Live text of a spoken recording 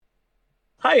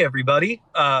Hi, everybody.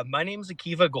 My name is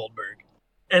Akiva Goldberg,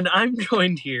 and I'm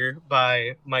joined here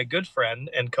by my good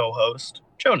friend and co-host,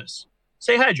 Jonas.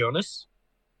 Say hi, Jonas.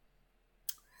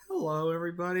 Hello,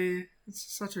 everybody. It's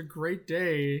such a great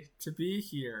day to be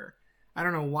here. I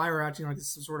don't know why we're acting like this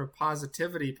is some sort of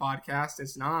positivity podcast.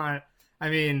 It's not. I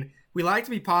mean, we like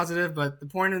to be positive, but the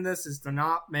point of this is to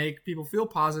not make people feel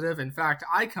positive. In fact,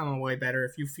 I come away better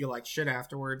if you feel like shit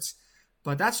afterwards.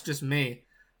 But that's just me.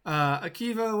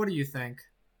 Akiva, what do you think?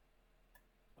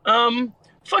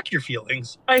 Fuck your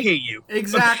feelings. I hate you.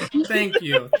 Thank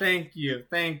you. Thank you.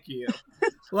 Thank you.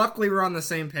 Luckily, we're on the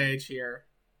same page here.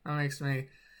 That makes me.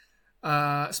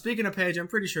 Speaking of Paige, I'm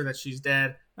pretty sure that she's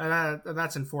dead.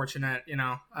 That's unfortunate.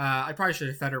 I probably should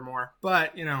have fed her more,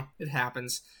 but it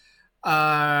happens.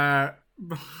 Uh,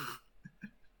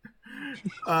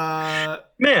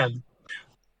 Man.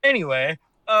 Anyway,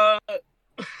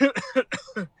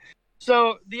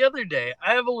 so the other day,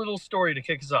 I have a little story to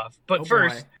kick us off. But oh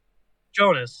first, boy.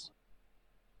 Jonas,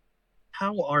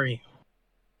 how are you?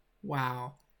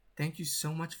 Wow. Thank you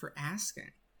so much for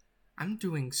asking. I'm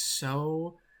doing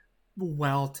so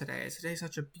well today. Today's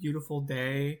such a beautiful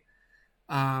day.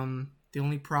 The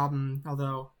only problem,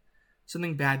 although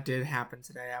something bad did happen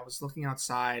today, I was looking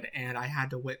outside and I had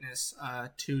to witness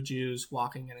two Jews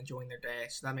walking and enjoying their day.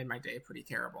 So that made my day pretty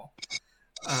terrible.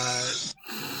 Uh,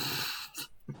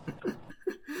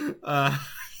 uh,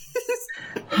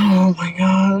 Oh my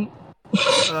god.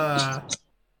 uh,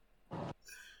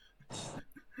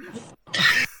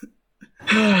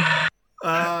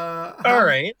 All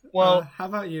right. Well, how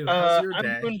about you? How's your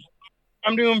day?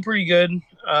 I'm doing pretty good.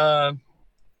 I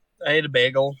ate a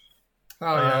bagel.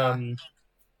 Oh yeah,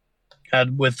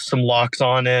 Had with some lox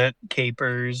on it,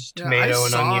 capers, yeah. I tomato,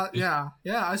 and onion. saw.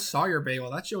 Yeah. I saw your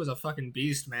bagel. That shit was a fucking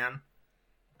beast, man.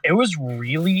 It was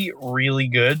really, really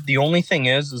good. The only thing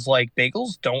is like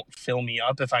bagels don't fill me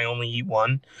up if I only eat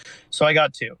one, so I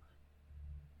got two.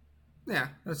 Yeah,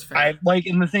 that's fair. I like,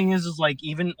 and the thing is like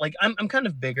even like I'm kind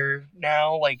of bigger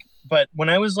now, like, but when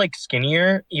I was like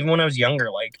skinnier, even when I was younger,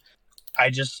 like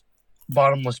I just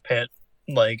bottomless pit.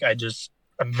 Like I'm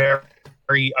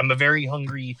I'm a very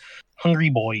hungry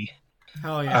boy.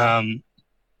 Hell yeah. Um,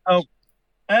 oh,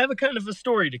 I have a kind of a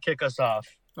story to kick us off.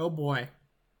 Oh boy.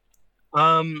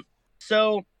 Um,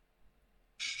 so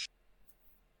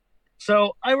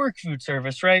I work food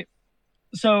service, right?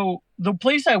 So the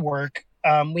place I work,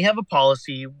 we have a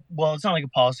policy. Well, it's not like a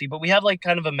policy, but we have like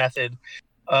kind of a method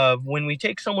of when we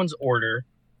take someone's order,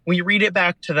 we read it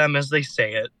back to them as they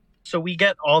say it. So we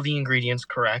get all the ingredients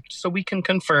correct, so we can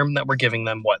confirm that we're giving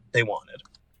them what they wanted,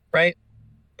 right?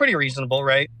 Pretty reasonable,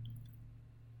 right?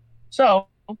 So,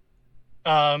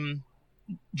 um,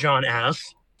 John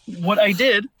asks, what I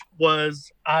did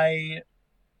was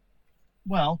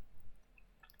well,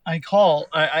 I called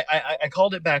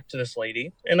it back to this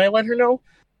lady and I let her know,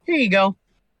 here you go.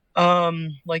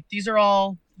 Like these are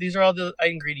all the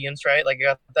ingredients, right? Like I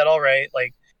got that all right.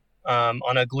 Like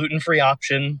on a gluten-free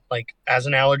option, like as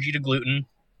an allergy to gluten,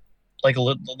 like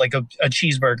a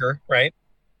cheeseburger, right?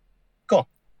 Cool.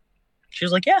 She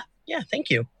was like, yeah,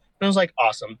 thank you. And I was like,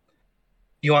 awesome.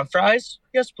 You want fries?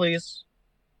 Yes, please.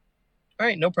 All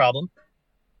right, no problem.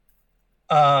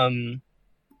 Um,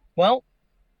 well,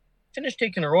 finished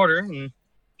taking her order and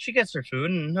she gets her food.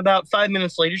 And about 5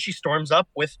 minutes later, she storms up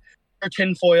with her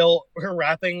tinfoil, her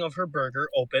wrapping of her burger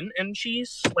open, and she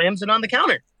slams it on the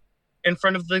counter in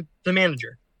front of the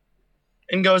manager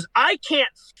and goes, I can't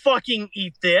fucking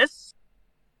eat this.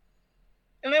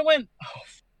 And I went, oh,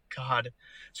 God.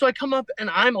 So I come up and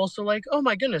I'm also like, oh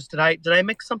my goodness, did I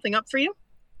mix something up for you?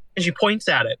 And she points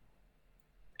at it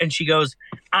and she goes,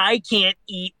 I can't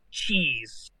eat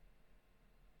cheese.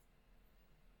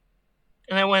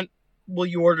 And I went, well,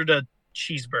 you ordered a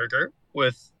cheeseburger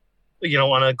with,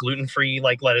 on a gluten-free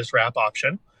like lettuce wrap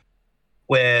option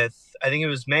with, I think it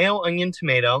was mayo, onion,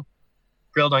 tomato,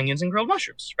 grilled onions, and grilled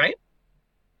mushrooms, right?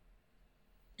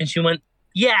 And she went,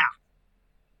 yeah.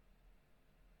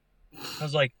 I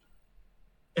was like,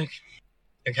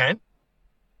 okay.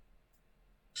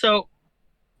 So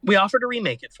we offered to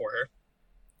remake it for her.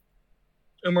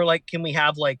 And we're like, can we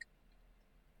have like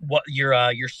what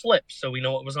your slips so we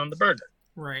know what was on the burger?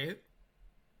 Right.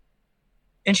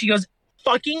 And she goes,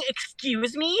 fucking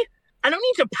excuse me? I don't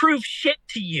need to prove shit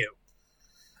to you.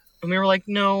 And we were like,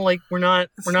 no, like we're not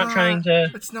trying to.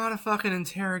 It's not a fucking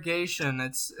interrogation.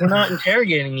 We're not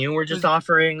interrogating you. We're just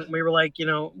offering. We were like,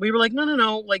 no,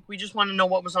 like we just want to know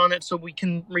what was on it so we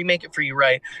can remake it for you,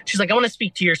 right? She's like, I want to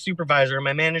speak to your supervisor. And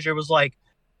my manager was like,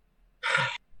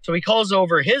 so he calls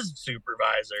over his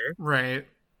supervisor, right,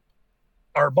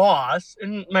 our boss,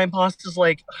 and my boss is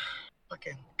like,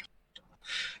 fucking.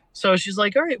 So she's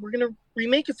like, all right, we're going to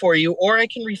remake it for you, or I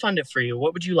can refund it for you.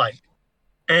 What would you like?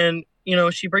 And,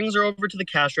 she brings her over to the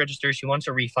cash register. She wants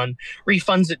a refund,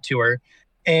 refunds it to her.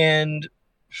 And,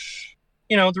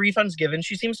 the refund's given.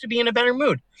 She seems to be in a better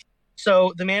mood.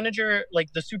 So the manager,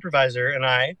 like the supervisor, and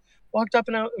I walked up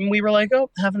and out, and we were like, "Oh,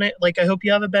 have a night. Like, I hope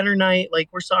you have a better night. Like,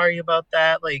 we're sorry about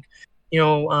that. Like,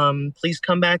 please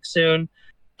come back soon."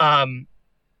 Um,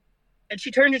 and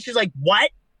she turned and she's like,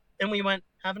 "What?" And we went,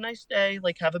 "Have a nice day.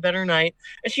 Like, have a better night."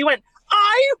 And she went,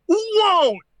 "I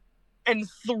won't," and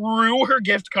threw her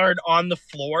gift card on the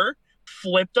floor,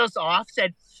 flipped us off,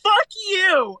 said, "Fuck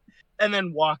you," and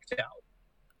then walked out.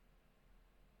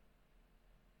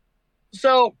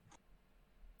 So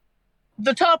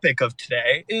the topic of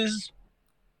today is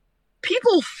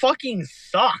people fucking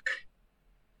suck.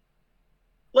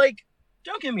 Like,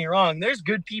 don't get me wrong, there's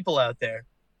good people out there,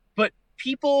 but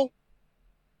people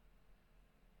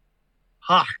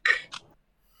suck.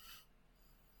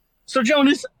 So,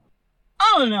 Jonas,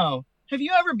 I don't know. Have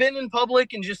you ever been in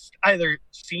public and just either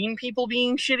seen people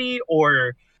being shitty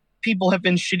or people have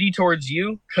been shitty towards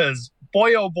you? Because,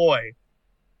 boy, oh boy,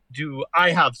 do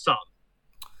I have some.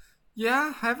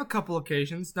 Yeah, I have a couple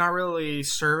occasions. Not really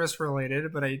service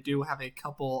related, but I do have a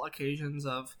couple occasions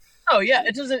of. Oh yeah,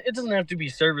 it doesn't have to be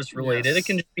service related. Yes. It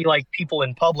can just be like people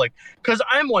in public. Because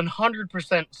I'm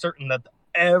 100% certain that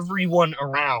everyone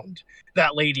around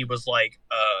that lady was like,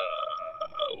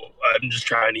 I'm just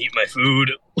trying to eat my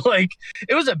food. Like,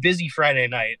 it was a busy Friday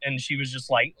night, and she was just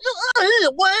like,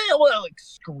 what? Like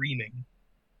screaming.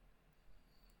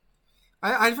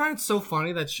 I find it so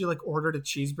funny that she like ordered a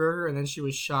cheeseburger and then she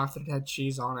was shocked that it had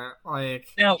cheese on it. Like,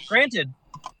 Now, granted,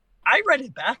 I read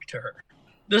it back to her.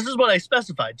 This is what I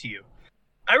specified to you.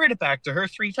 I read it back to her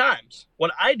 3 times.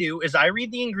 What I do is I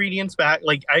read the ingredients back,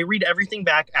 like I read everything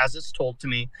back as it's told to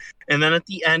me. And then at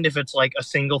the end, if it's like a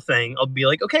single thing, I'll be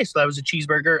like, okay, so that was a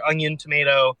cheeseburger, onion,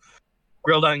 tomato,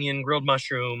 grilled onion, grilled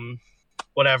mushroom,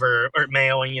 whatever, or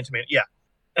mayo, onion, tomato. Yeah.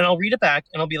 And I'll read it back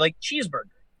and I'll be like cheeseburger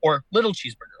or little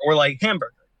cheeseburger or like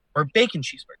hamburger or bacon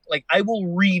cheeseburger. Like I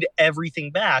will read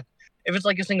everything back if it's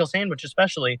like a single sandwich,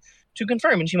 especially to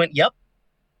confirm. And she went, yep.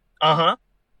 Uh-huh.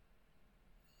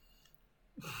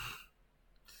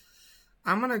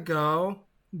 I'm gonna go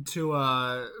to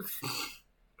a.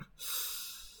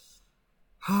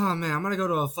 Oh man, I'm gonna go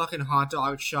to a fucking hot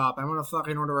dog shop. I'm gonna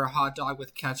fucking order a hot dog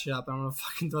with ketchup. I'm gonna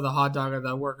fucking throw the hot dog at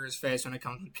the worker's face when it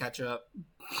comes with ketchup.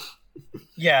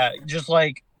 Yeah, just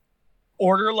like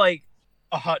order like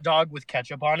a hot dog with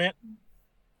ketchup on it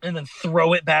and then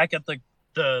throw it back at the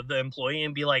employee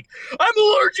and be like, I'm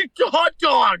allergic to hot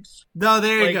dogs. No,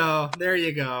 there you go. There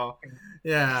you go.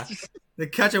 Yeah. The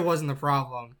ketchup wasn't the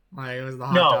problem. Like, it was the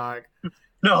hot dog.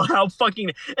 No, how fucking...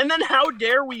 And then how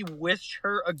dare we wish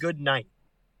her a good night?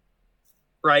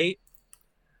 Right?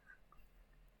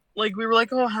 Like, we were like,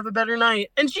 oh, have a better night.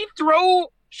 And she threw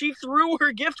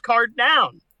her gift card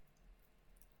down.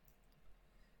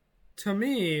 To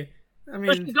me, I mean...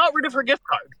 But she got rid of her gift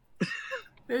card.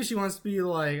 Maybe she wants to be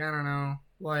like, I don't know,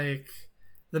 like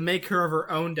the maker of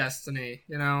her own destiny,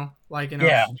 you know? Like,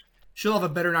 yeah. She'll have a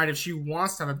better night if she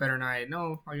wants to have a better night.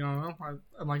 No, I don't know.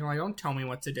 I'm like, don't tell me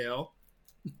what to do.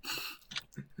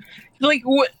 Like,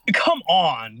 what? Come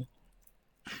on.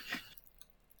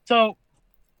 So,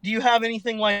 do you have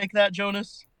anything like that,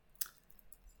 Jonas?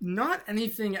 Not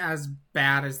anything as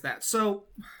bad as that. So,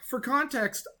 for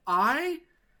context, I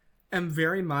am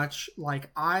very much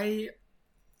like, I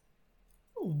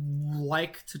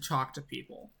like to talk to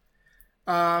people.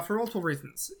 For multiple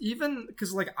reasons. Even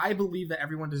because, like, I believe that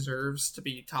everyone deserves to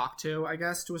be talked to, I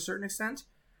guess, to a certain extent.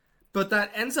 But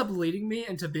that ends up leading me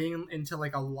into being into,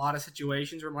 like, a lot of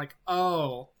situations where I'm like,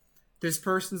 oh, this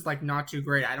person's, like, not too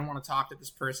great. I don't want to talk to this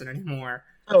person anymore.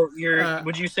 So,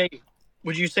 would you say,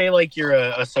 like, you're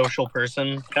a social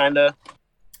person, kind of?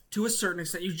 To a certain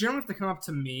extent. You generally have to come up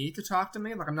to me to talk to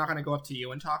me. Like, I'm not going to go up to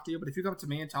you and talk to you. But if you come up to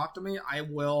me and talk to me, I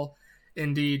will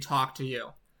indeed talk to you.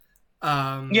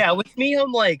 Yeah, with me,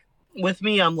 I'm like,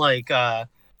 I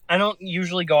don't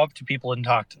usually go up to people and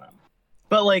talk to them.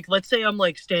 But, like, let's say I'm,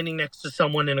 like, standing next to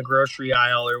someone in a grocery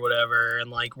aisle or whatever,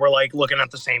 and, like, we're, like, looking at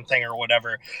the same thing or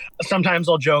whatever. Sometimes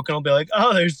I'll joke and I'll be like,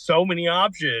 oh, there's so many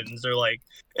options. Or, like,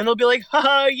 and they'll be like,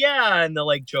 haha, yeah. And they'll,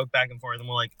 like, joke back and forth and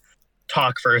we'll, like,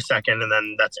 talk for a second and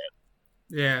then that's it.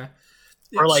 Yeah.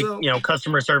 Or, like,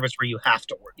 customer service where you have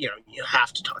to work, you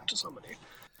have to talk to somebody.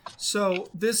 So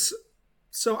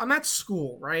I'm at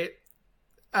school, right?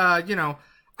 You know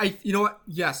what?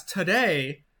 Yes,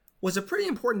 today was a pretty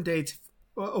important day.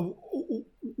 To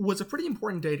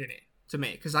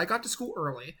me because I got to school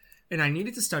early and I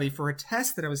needed to study for a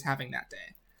test that I was having that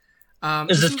day.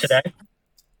 Is this today?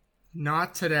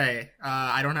 Not today.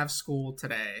 I don't have school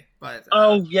today, but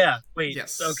Oh yeah, wait.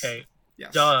 yes, Okay,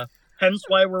 yes, duh. Hence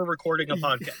why we're recording a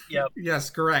podcast. Yep. yes,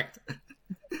 correct.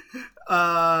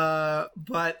 But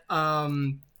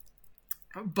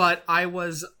I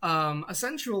was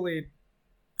essentially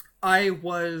I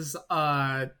was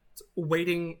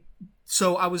waiting.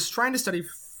 So I was trying to study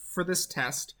for this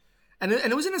test, and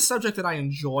it was in a subject that I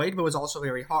enjoyed, but was also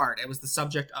very hard. It was the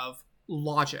subject of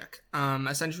logic.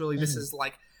 Essentially, this Mhm. is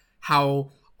like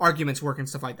how arguments work and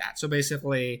stuff like that. So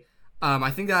basically,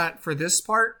 I think that for this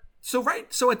part, so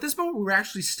at this moment, we were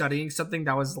actually studying something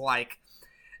that was like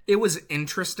it was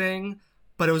interesting,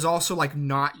 but it was also like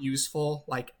not useful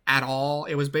like at all.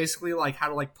 It was basically like how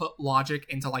to like put logic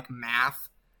into like math.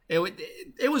 It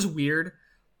was weird,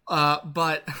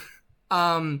 but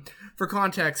um, for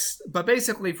context, but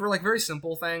basically for like very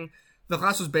simple thing, the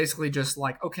class was basically just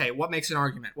like, okay, what makes an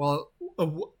argument? Well,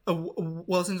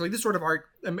 essentially this sort of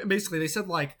basically they said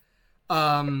like,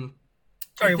 um,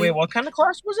 I Sorry, wait. think What kind of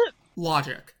class was it?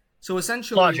 logic. So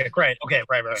essentially, Logic. Right. Okay.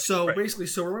 Right. Right. so Right. basically,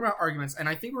 so we're learning about arguments, and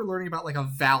I think we're learning about like a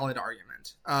valid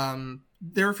argument.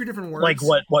 There are a few different Like words.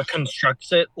 what? What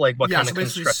constructs it? Like what Yeah. kind So of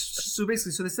basically,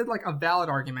 construct? so they said like a valid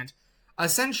argument,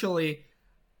 essentially,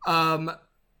 um,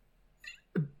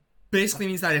 basically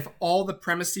means that if all the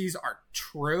premises are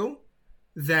true,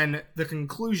 then the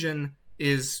conclusion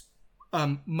is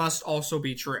must also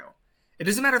be true. It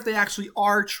doesn't matter if they actually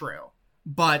are true,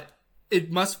 but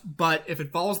it must. But if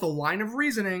it follows the line of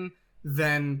reasoning,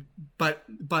 then but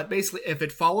basically, if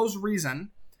it follows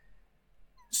reason,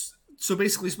 so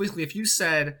basically, if you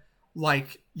said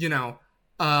like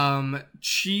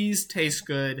cheese tastes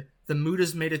good, the moon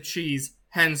is made of cheese.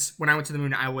 Hence, when I went to the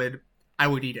moon, I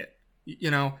would eat it.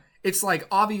 You know, it's like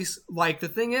obvious. Like the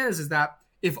thing is that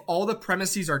if all the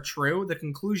premises are true, the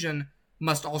conclusion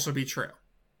must also be true.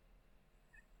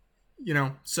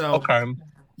 So Okay.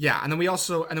 yeah, and then we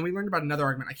learned about another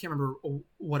argument. I can't remember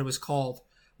what it was called,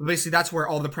 but basically that's where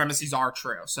all the premises are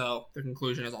true. So the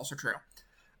conclusion is also true.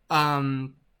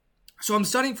 Um, so I'm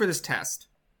studying for this test,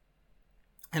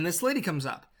 and this lady comes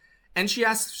up, and she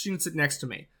asks if she can sit next to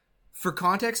me. For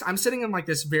context, I'm sitting in like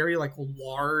this very like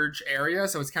large area,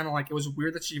 so it's kind of like it was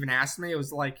weird that she even asked me. It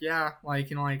was like, yeah,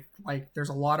 like like there's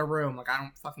a lot of room. Like I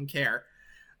don't fucking care.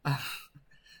 Uh,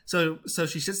 so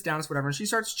she sits down, whatever, and she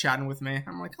starts chatting with me.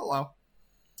 I'm like, hello.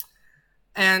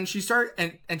 And she says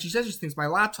she thinks my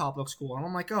laptop looks cool, and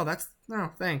I'm like, oh, that's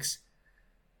no, thanks.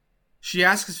 She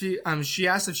asks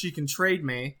if she can trade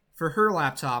me for her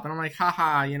laptop, and I'm like,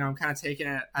 haha, I'm kind of taking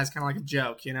it as kind of like a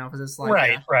joke, because it's like,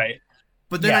 Right. yeah. Right.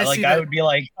 But then Yeah. I Like see I that, would be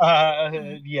like,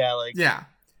 yeah. Like yeah,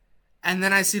 and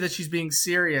then I see that she's being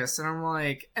serious, and I'm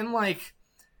like,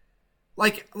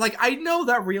 like I know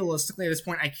that realistically at this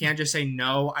point I can't just say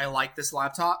no, I like this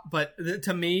laptop, but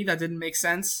to me that didn't make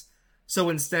sense. So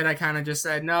instead, I kind of just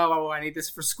said, no, I need this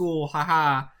for school,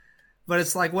 haha. But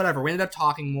it's like, whatever. We ended up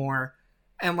talking more.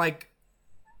 And like,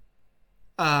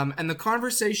 and the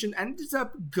conversation ended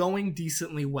up going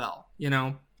decently well.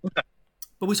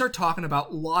 But we start talking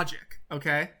about logic,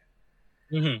 okay?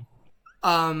 hmm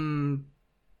Um,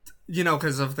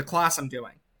 because of the class I'm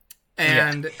doing.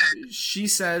 Yeah. And she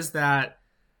says that,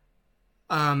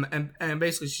 and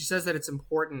basically she says that it's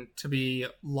important to be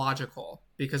logical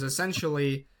because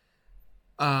essentially,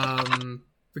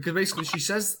 because basically she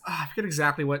says, I forget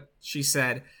exactly what she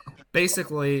said.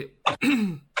 Basically,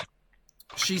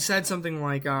 she said something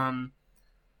like, what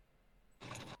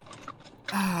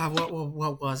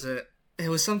was it? It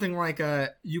was something like,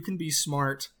 you can be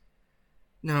smart.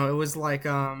 No, it was like,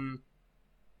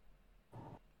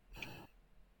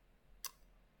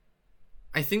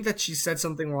 I think that she said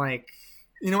something like,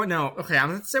 you know what? No, okay, I'm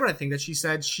gonna say what I think that she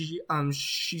said. She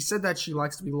said that she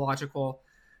likes to be logical,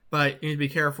 but you need to be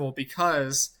careful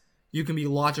because you can be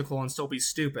logical and still be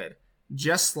stupid,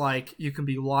 just like you can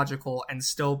be logical and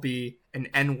still be an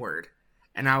N word.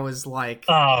 And I was like,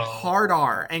 Oh. hard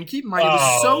R. And keep in mind, it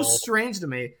was so Oh. strange to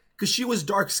me because she was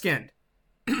dark skinned,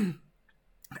 and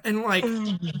like,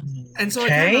 and so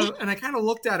Okay. I kind of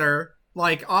looked at her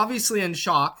like obviously in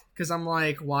shock because I'm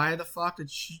like, why the fuck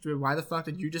did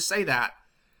you just say that?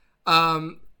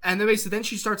 And then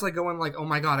she starts like going like, oh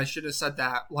my god, I should have said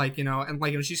that, like, and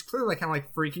like, she's clearly like kind of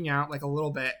like freaking out like a little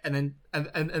bit, and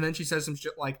then she says some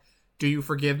shit like, do you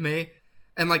forgive me?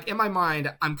 And like in my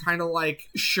mind, I'm kind of like,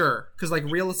 sure, because like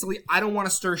realistically, I don't want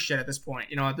to stir shit at this point.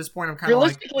 At this point, I'm kind of like,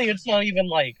 Realistically, it's not even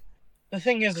like the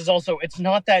thing is also it's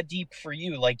not that deep for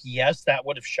you. Like, yes, that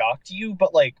would have shocked you,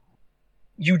 but like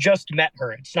you just met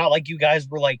her. It's not like you guys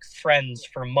were like friends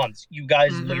for months. You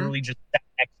guys mm-hmm. literally just sat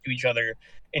next to each other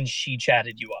and she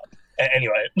chatted you up.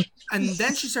 Anyway. And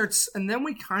then and then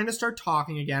we kind of start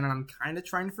talking again, and I'm kind of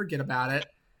trying to forget about it.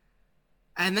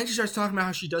 And then she starts talking about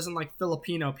how she doesn't like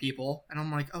Filipino people, and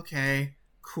I'm like, okay,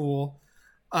 cool.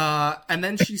 And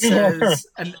then she says,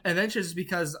 and then she says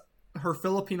because her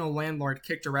Filipino landlord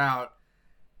kicked her out,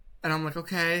 and I'm like,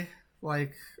 okay,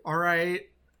 like, all right.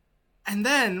 And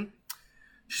then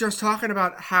she starts talking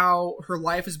about how her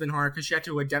life has been hard because she had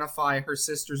to identify her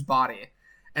sister's body,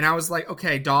 and I was like,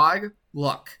 okay, dog,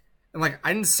 look, and like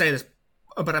I didn't say this,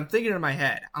 but I'm thinking in my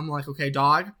head, I'm like, okay,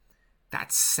 dog,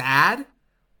 that's sad,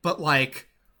 but like,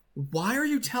 why are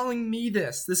you telling me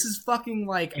this? This is fucking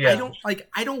like, Yeah.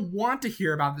 I don't want to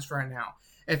hear about this right now.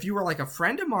 If you were like a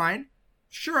friend of mine,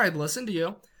 sure, I'd listen to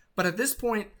you. But at this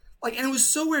point, like, and it was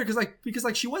so weird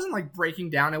because she wasn't like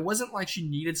breaking down. It wasn't like she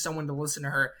needed someone to listen to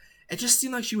her. It just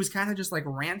seemed like she was kind of just like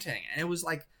ranting, and it was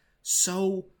like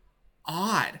so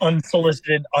odd.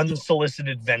 Unsolicited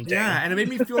venting. Yeah, and it made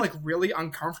me feel like really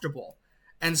uncomfortable.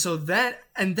 And so then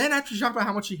after she talked about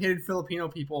how much she hated Filipino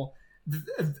people,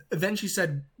 then she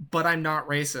said, "But I'm not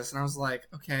racist," and I was like,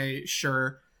 "Okay,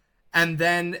 sure." And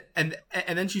then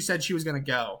she said she was gonna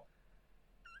go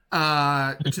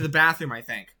to the bathroom, I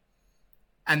think.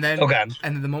 And then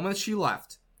the moment that she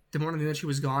left, the moment that she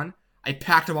was gone, I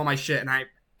packed up all my shit and I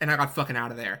got fucking out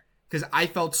of there because I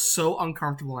felt so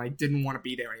uncomfortable and I didn't want to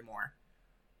be there anymore.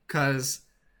 Cause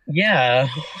yeah,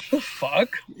 what the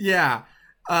fuck? Yeah,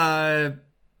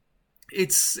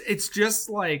 it's just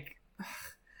like.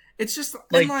 It's just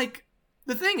like, and like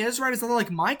the thing is, right, is that like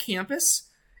my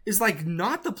campus is like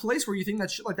not the place where you think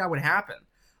that shit like that would happen.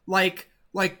 Like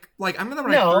I remember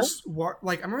when I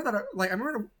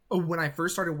remember when I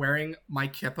first started wearing my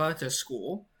kippa to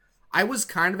school, I was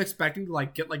kind of expecting to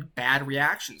like get like bad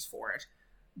reactions for it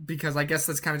because I guess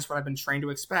that's kind of just what I've been trained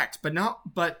to expect. But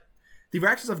the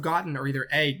reactions I've gotten are either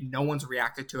A, no one's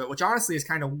reacted to it, which honestly is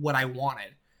kind of what I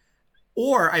wanted.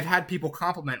 Or I've had people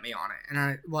compliment me on it. And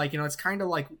I like, it's kind of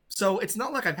like, so it's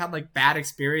not like I've had like bad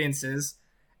experiences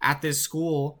at this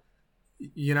school.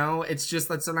 It's just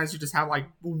that sometimes you just have like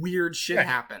weird shit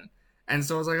happen. And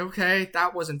so I was like, okay,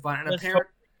 that wasn't fun. And apparently,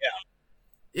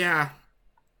 yeah.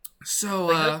 So,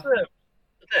 that's the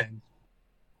thing.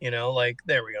 Like,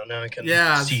 there we go. Now I can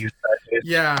see you.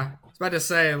 Yeah. I was about to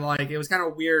say, like, it was kind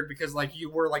of weird because, like, you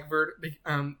were, like,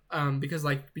 because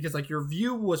your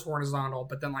view was horizontal,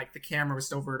 but then, like, the camera was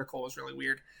still vertical. It was really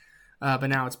weird. But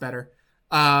now it's better.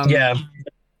 Yeah.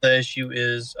 The issue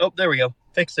is, oh, there we go.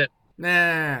 Fix it.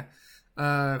 Nah.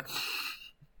 I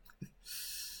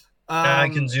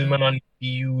can zoom in on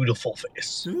beautiful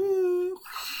face.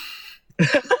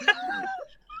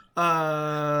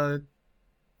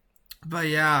 But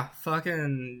yeah,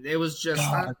 fucking, it was just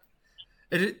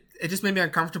it just made me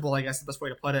uncomfortable, I guess the best way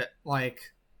to put it. Like,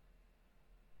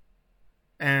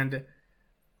 and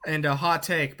a hot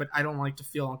take, but I don't like to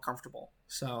feel uncomfortable.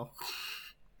 So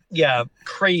yeah,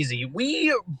 crazy.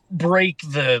 We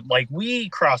we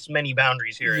cross many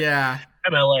boundaries here. Yeah,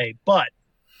 in MLA, but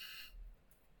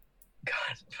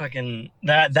God, fucking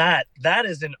that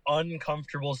is an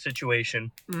uncomfortable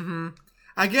situation. Mm-hmm.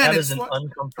 Again, it's an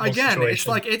uncomfortable situation. It's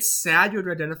like, it's sad you had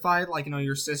identified like,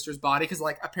 your sister's body because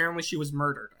like apparently she was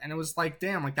murdered, and it was like,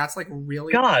 damn, like that's like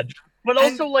really God. But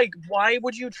also, like, why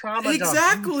would you traumatize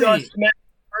exactly you just met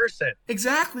a person?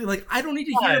 Exactly. Like, I don't need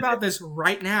to hear about this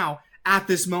right now at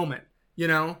this moment.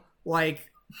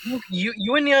 Like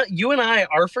you and I,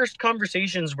 our first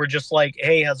conversations were just like,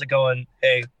 hey, how's it going?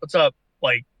 Hey, what's up?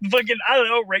 Like, fucking, I don't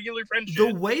know, regular friendship.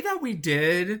 The way that we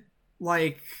did.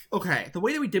 Like, okay, the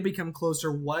way that we did become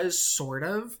closer was sort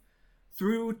of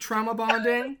through trauma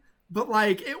bonding, but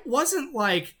like it wasn't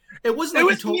like it was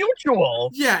mutual.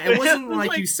 Yeah, it wasn't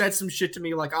like you said some shit to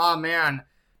me like, oh man,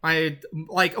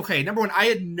 okay, number one, I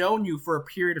had known you for a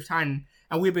period of time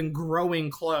and we've been growing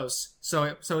close, so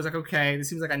it was like, okay, this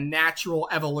seems like a natural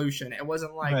evolution. It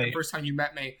wasn't like the first time you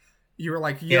met me, you were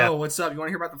like, yo, what's up? You want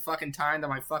to hear about the fucking time that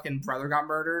my fucking brother got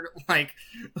murdered? Like,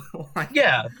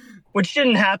 yeah, which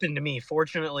didn't happen to me,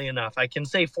 fortunately enough. I can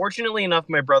say, fortunately enough,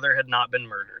 my brother had not been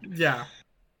murdered. Yeah.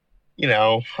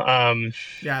 Yeah,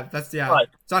 it's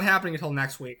not happening until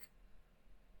next week.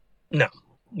 No.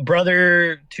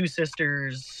 Brother, 2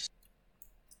 sisters.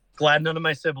 Glad none of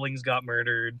my siblings got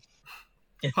murdered.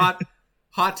 Hot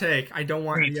take. I don't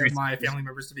want any of my family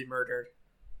members to be murdered.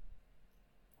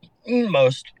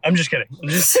 Most. I'm just kidding.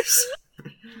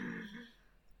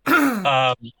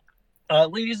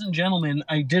 Ladies and gentlemen,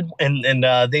 I did, and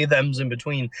they, thems in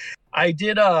between. I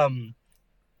did want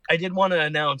to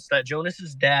announce that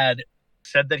Jonas's dad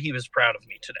said that he was proud of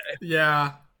me today.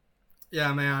 Yeah,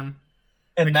 man.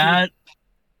 And that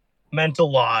meant a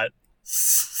lot.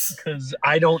 because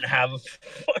I don't have a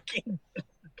fucking.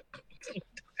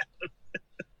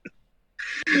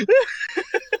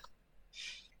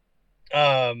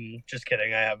 Just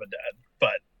kidding. I have a dad,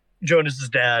 but Jonas's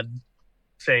dad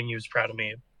saying he was proud of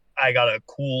me. I got a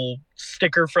cool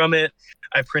sticker from it.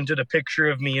 I printed a picture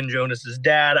of me and Jonas's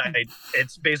dad.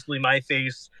 It's basically my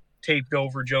face taped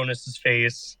over Jonas's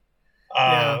face.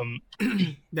 Yeah,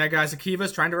 guys,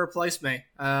 Akiva's trying to replace me.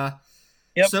 Yep.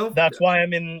 So that's why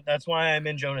I'm in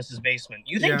Jonas's basement.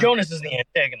 You think Yeah. Jonas is the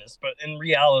antagonist, but in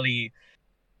reality,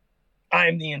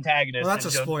 I'm the antagonist. Well, that's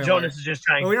a spoiler. Jonas is just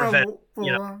trying to prevent.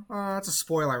 That's a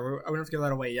spoiler. We don't have to give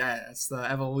that away yet. It's the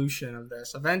evolution of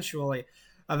this. Eventually,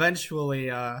 I'll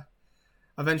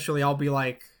be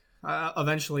like,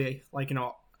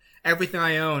 everything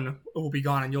I own will be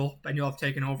gone, and you'll have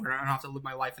taken over, and I don't have to live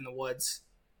my life in the woods.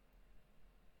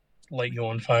 Light you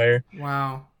on fire.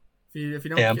 Wow. If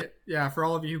you don't get, for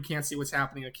all of you who can't see what's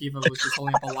happening, Akiva was just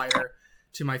holding up a lighter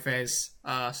to my face.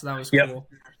 So that was cool.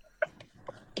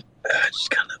 Just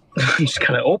kind of just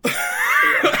kind of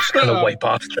wipe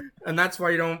off. And that's why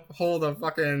you don't hold a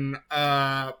fucking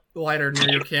lighter near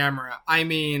your camera. I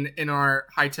mean, in our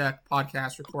high-tech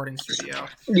podcast recording studio.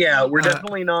 Yeah, we're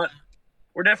definitely not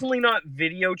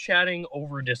video chatting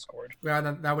over Discord. Yeah,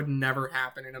 that would never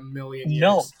happen in a million years.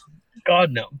 No,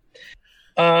 God no.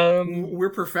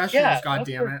 We're professionals. God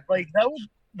damn it! Like that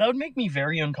would make me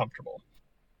very uncomfortable.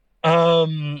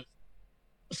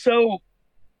 So,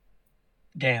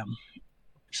 damn.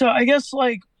 So I guess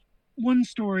like one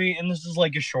story, and this is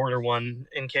like a shorter one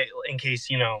in case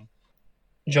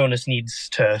Jonas needs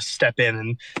to step in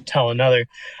and tell another.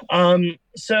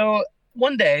 So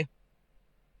one day,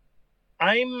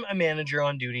 I'm a manager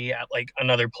on duty at like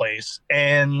another place,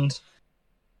 and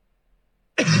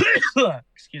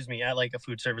excuse me, at like a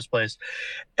food service place,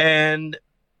 and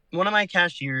one of my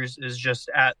cashiers is just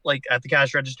at the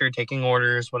cash register taking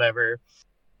orders, whatever,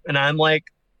 and I'm like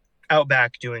out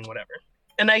back doing whatever,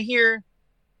 and I hear,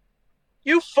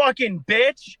 "You fucking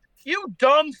bitch, you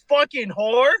dumb fucking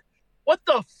whore, what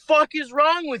the fuck is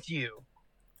wrong with you?"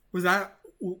 Was that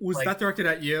directed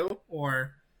at you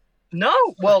or? No,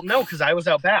 well, no, because I was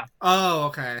out back. Oh,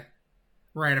 okay,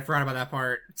 right. I forgot about that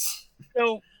part.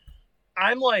 So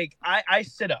I'm like, I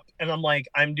sit up and I'm like,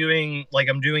 I'm doing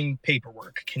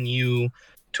paperwork. To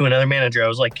another manager, I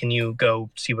was like, can you go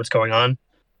see what's going on?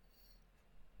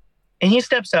 And he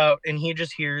steps out and he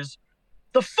just hears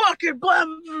the fucking blah,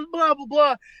 blah, blah, blah,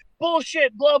 blah,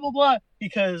 bullshit, blah, blah, blah.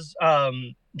 Because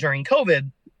during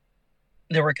COVID,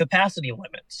 there were capacity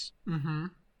limits. Mm-hmm.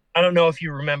 I don't know if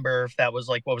you remember if that was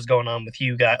like what was going on with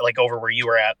you guys, like over where you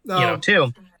were at,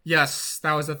 too. Yes,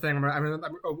 that was the thing. I mean,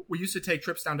 we used to take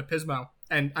trips down to Pismo,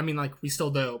 and I mean, like we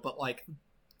still do, but like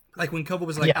when COVID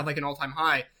was at like an all-time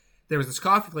high, there was this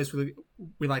coffee place we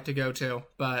like to go to,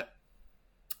 but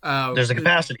there's a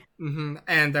capacity. Mm-hmm.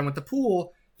 And then with the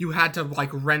pool, you had to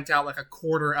like rent out like a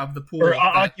quarter of the pool or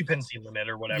occupancy limit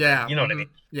or whatever. Yeah, you know what I mean.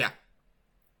 Yeah.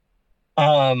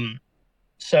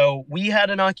 So we had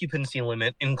an occupancy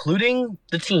limit, including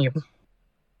the team,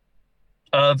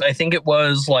 of I think it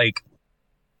was like,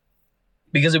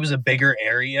 because it was a bigger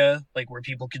area, like where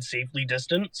people could safely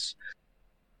distance.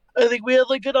 I think we had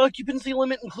like an occupancy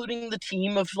limit, including the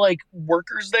team of like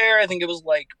workers there. I think it was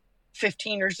like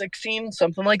 15 or 16,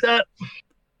 something like that.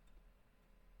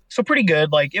 So pretty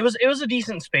good. Like it was a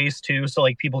decent space too, so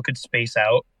like people could space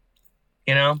out,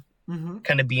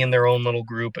 kind of be in their own little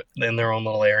group in their own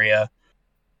little area.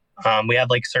 We had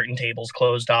like certain tables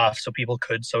closed off so people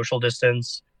could social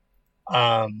distance.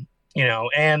 And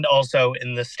also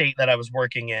in the state that I was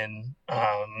working in,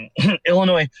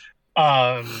 Illinois,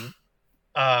 they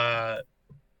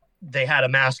had a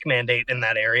mask mandate in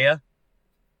that area,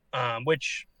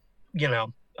 which, we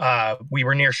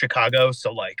were near Chicago,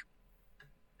 so like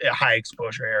a high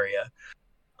exposure area.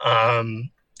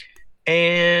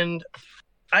 And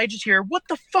I just hear, "What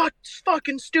the fuck? It's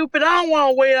fucking stupid. I don't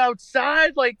want to wait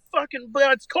outside. Like, fucking,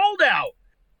 but it's cold out."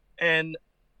 And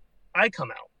I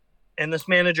come out. And this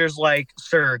manager's like,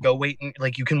 "Sir, go wait.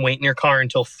 You can wait in your car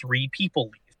until 3 people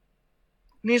leave."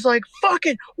 And he's like,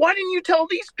 "Fucking, why didn't you tell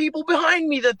these people behind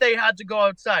me that they had to go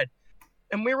outside?"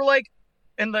 And we were like,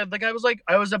 and the guy was like,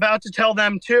 "I was about to tell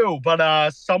them too,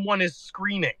 but someone is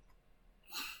screaming."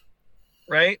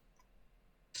 Right?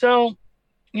 So,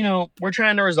 we're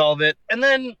trying to resolve it. And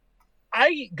then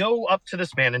I go up to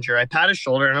this manager, I pat his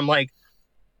shoulder, and I'm like,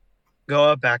 "Go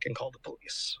up back and call the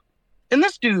police." And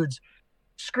this dude's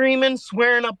screaming,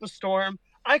 swearing up a storm.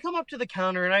 I come up to the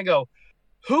counter and I go,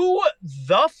 "Who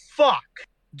the fuck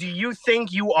do you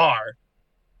think you are?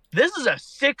 This is a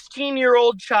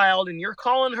 16-year-old child and you're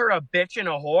calling her a bitch and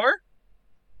a whore?"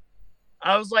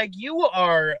 I was like, you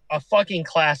are a fucking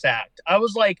class act. I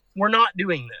was like, we're not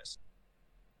doing this.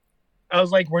 I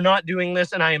was like, we're not doing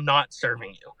this, and I am not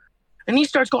serving you. And he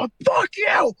starts going, fuck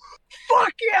you!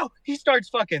 Fuck you! He starts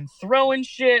fucking throwing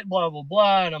shit, blah, blah,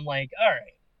 blah. And I'm like, all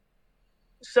right.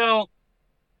 So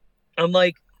I'm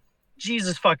like,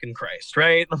 Jesus fucking Christ,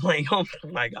 right? I'm like, oh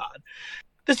my God.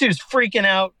 This dude's freaking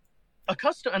out.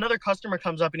 Another customer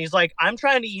comes up and he's like, I'm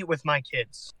trying to eat with my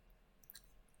kids.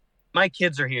 My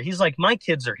kids are here. He's like, my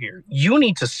kids are here. You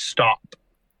need to stop.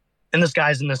 And this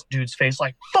guy's in this dude's face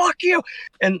like, fuck you.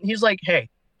 And he's like, hey,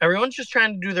 everyone's just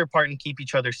trying to do their part and keep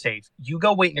each other safe. You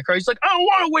go wait in your car. He's like, I don't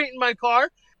want to wait in my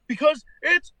car because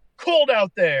it's cold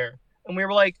out there. And we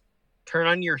were like, turn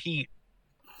on your heat.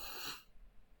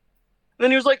 And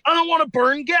then he was like, I don't want to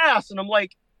burn gas. And I'm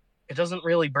like, it doesn't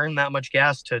really burn that much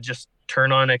gas to just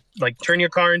turn your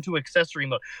car into accessory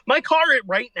mode. My car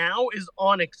right now is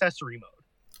on accessory mode.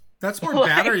 That's more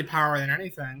battery power than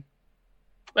anything.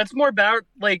 That's more about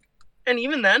and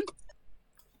even then,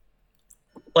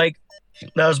 that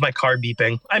was my car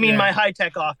beeping. I mean, my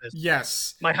high-tech office.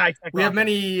 Yes, my high-tech. We have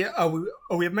many.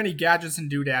 We have many gadgets and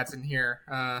doodads in here.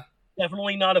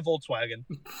 Definitely not a Volkswagen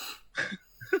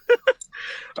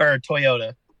or a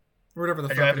Toyota. Whatever the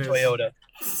fuck drive it a Toyota.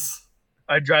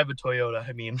 I drive a Toyota.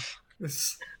 I mean,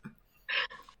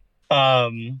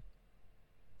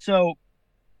 so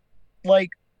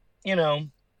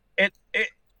it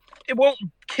won't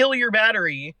kill your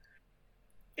battery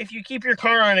if you keep your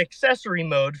car on accessory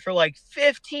mode for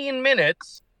 15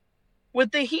 minutes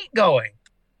with the heat going.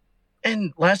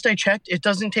 And last I checked, it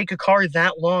doesn't take a car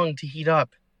that long to heat up.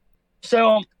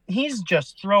 So he's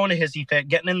just throwing a hissy fit,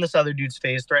 getting in this other dude's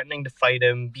face, threatening to fight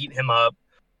him, beat him up,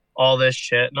 all this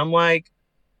shit. And I'm like,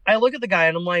 I look at the guy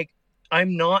and I'm like,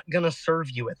 I'm not going to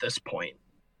serve you at this point.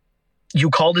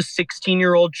 You called a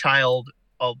 16-year-old child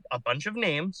a bunch of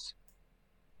names.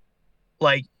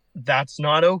 That's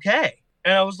not okay.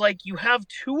 And I was like, you have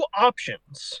two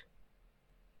options.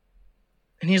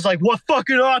 And he's like, what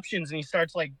fucking options? And he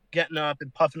starts getting up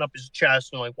and puffing up his chest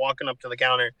and walking up to the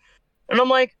counter. And I'm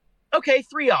like, okay,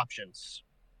 3 options.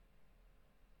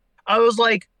 I was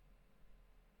like,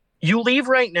 you leave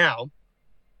right now.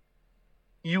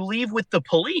 You leave with the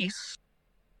police.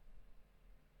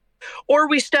 Or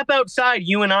we step outside,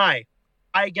 you and I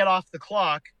get off the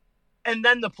clock, and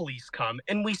then the police come,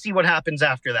 and we see what happens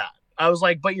after that. I was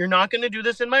like, but you're not going to do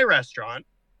this in my restaurant.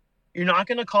 You're not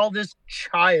going to call this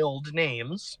child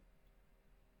names.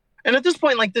 And at this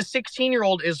point, the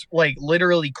 16-year-old is,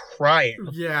 literally crying.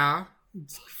 Yeah,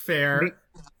 it's fair.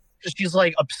 She's,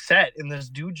 upset, and this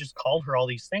dude just called her all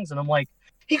these things, and I'm like,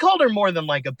 he called her more than,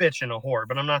 a bitch and a whore,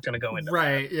 but I'm not going to go into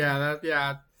that.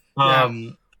 Yeah.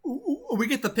 We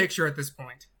get the picture at this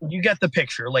point. You get the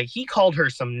picture. He called her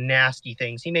some nasty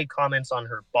things. He made comments on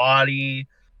her body,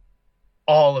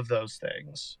 all of those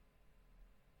things.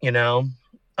 Just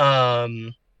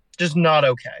not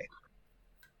okay.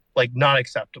 Not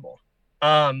acceptable.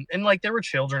 And there were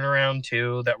children around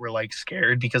too that were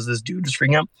scared because this dude was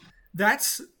freaking out.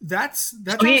 That's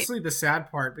honestly the sad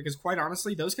part, because quite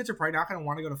honestly, those kids are probably not going to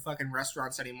want to go to fucking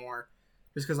restaurants anymore.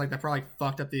 Just because that probably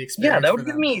fucked up the experience. Yeah, that would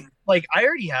give me I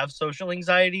already have social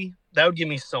anxiety. That would give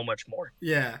me so much more.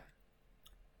 Yeah.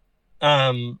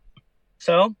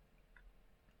 So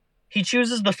he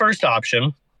chooses the first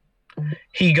option.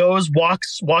 He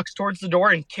walks towards the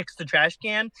door and kicks the trash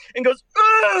can and goes,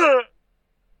 ugh!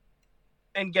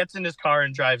 And gets in his car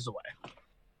and drives away.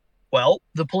 Well,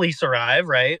 the police arrive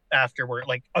right afterward,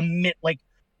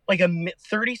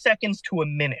 30 seconds to a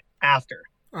minute after.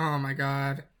 Oh my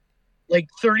God.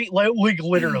 30,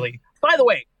 literally. By the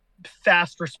way,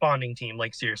 fast responding team.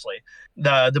 Seriously,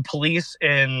 the police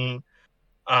in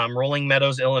Rolling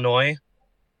Meadows, Illinois,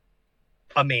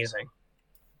 amazing.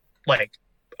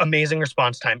 Amazing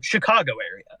response time. Chicago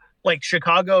area,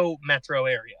 Chicago metro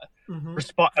area,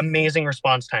 amazing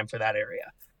response time for that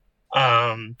area.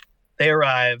 They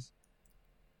arrive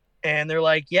and they're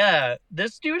like, yeah,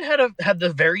 this dude had the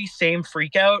very same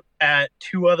freak out at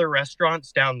 2 other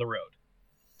restaurants down the road.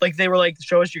 They were like,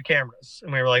 show us your cameras.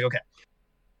 And we were like, okay.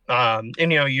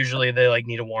 And, usually they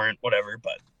need a warrant, whatever.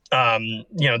 But,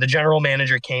 the general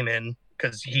manager came in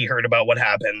because he heard about what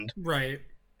happened. Right.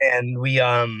 And we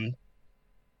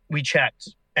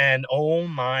checked, and oh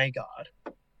my God.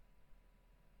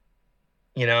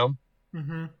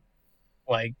 Mm-hmm.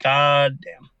 God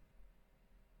damn.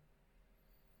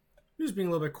 He was being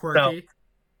a little bit quirky.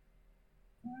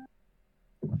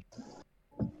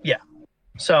 Yeah.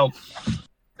 So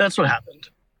that's what happened.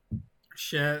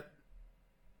 Shit.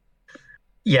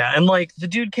 Yeah, and the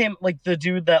dude came, the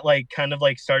dude that kind of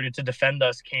started to defend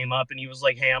us came up, and he was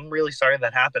like, hey, I'm really sorry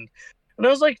that happened. And I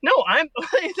was like, no, I'm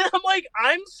like,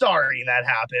 I'm sorry that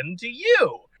happened to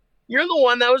you. You're the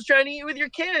one that was trying to eat with your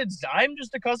kids. I'm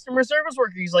just a customer service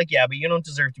worker. He's like, yeah, but you don't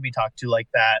deserve to be talked to like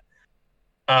that.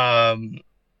 Um,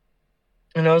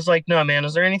 and I was like, no, man,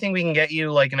 is there anything we can get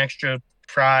you, like an extra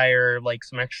fry or like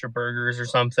some extra burgers or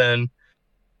something?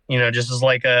 Just as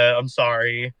like I'm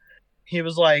sorry. He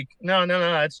was like, no, no,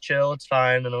 no, it's chill, it's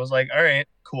fine. And I was like, all right,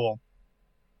 cool.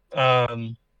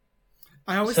 Um,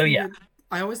 I always so think yeah, it.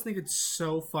 I always think it's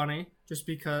so funny, just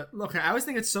because. Okay, I always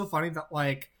think it's so funny that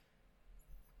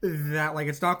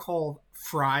it's not called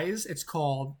fries. It's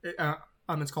called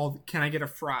Can I Get a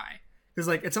Fry? Because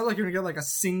like it sounds like you're gonna get like a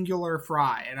singular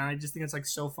fry, and I just think it's like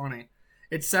so funny.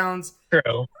 It sounds.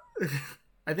 true.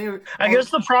 I think. I guess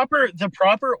the proper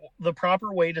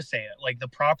way to say it, like the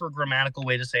proper grammatical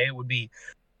way to say it would be,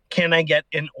 can I get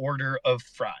an order of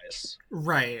fries?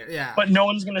 Right. Yeah. But no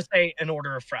one's gonna say an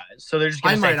order of fries, so they're just I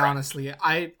gonna say might fries. honestly.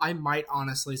 I might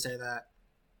honestly say that.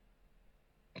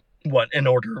 What, an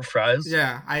order of fries?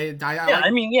 Yeah. I Yeah, like. I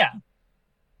mean, yeah.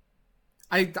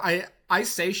 I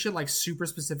say shit like super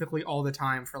specifically all the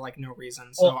time for like no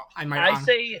reason. So Well, I might. I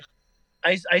say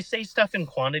I say stuff in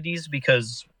quantities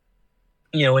because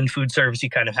in food service you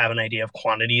kind of have an idea of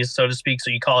quantities, so to speak. So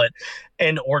you call it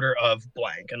an order of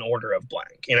blank, an order of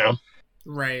blank.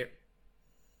 Right.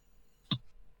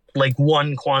 Like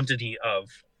one quantity of.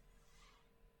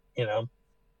 You know.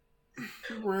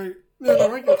 Right. Yeah,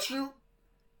 no, I get you.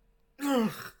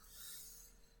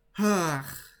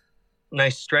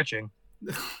 Nice stretching.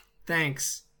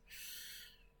 Thanks.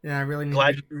 Yeah, I really need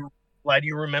Glad to. you glad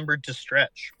you remembered to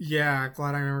stretch. Yeah,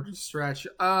 glad I remembered to stretch.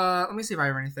 Let me see if I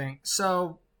have anything.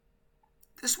 So,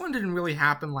 this one didn't really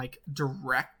happen like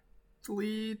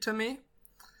directly to me.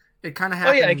 It kind of Oh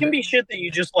yeah, it happened. can be shit that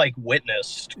you just like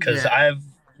witnessed, because Yeah. I've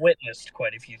witnessed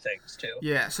quite a few things too.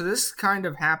 Yeah, so this kind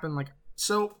of happened like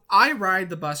so I ride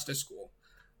the bus to school.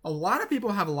 A lot of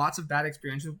people have lots of bad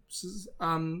experiences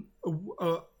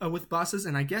with buses,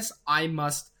 and I guess I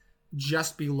must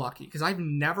just be lucky because I've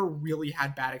never really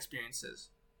had bad experiences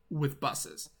with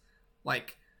buses,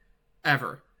 like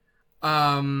ever.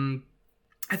 Um,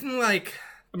 I think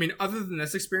other than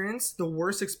this experience, the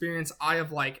worst experience I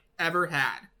have like ever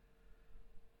had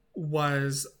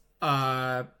was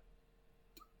uh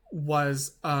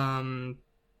was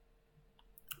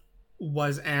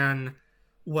was an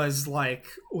was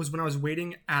when I was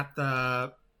waiting at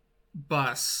the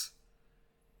bus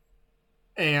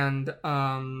and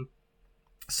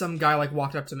some guy like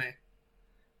walked up to me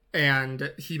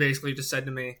and he basically just said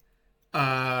to me,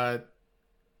 uh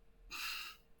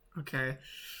okay.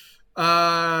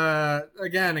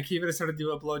 Again, Akiva decided to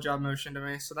do a blowjob motion to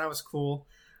me, so that was cool.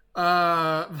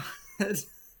 Uh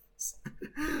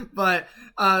but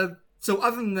so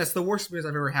other than this, the worst experience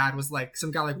I've ever had was like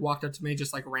some guy like walked up to me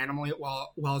just like randomly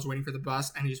while I was waiting for the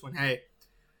bus, and he just went, "Hey,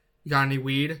 you got any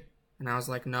weed?" And I was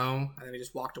like, "No," and then he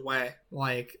just walked away.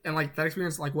 And that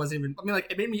experience like wasn't even. I mean,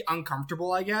 like it made me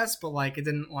uncomfortable, I guess, but like it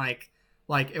didn't like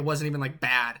it wasn't even like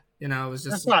bad. It was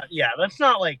just That's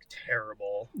not like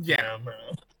terrible. yeah.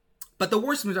 But the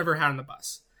worst experience I've ever had on the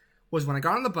bus was when I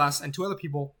got on the bus and two other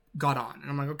people got on. And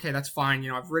I'm like, okay, that's fine.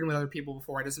 I've ridden with other people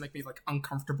before. It doesn't make me like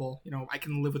uncomfortable. I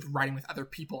can live with riding with other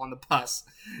people on the bus.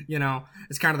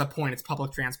 It's kind of the point. It's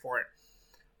public transport.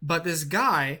 But this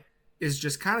guy is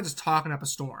just kind of just talking up a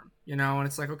storm, and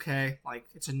it's like, okay, like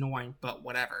it's annoying, but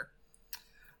whatever.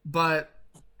 But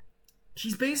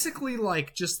he's basically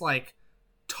like just like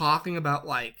talking about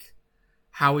like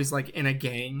how he's like in a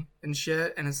gang and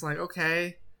shit. And it's like,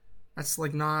 okay, that's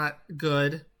like not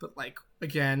good, but like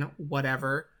again,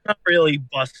 whatever. Not really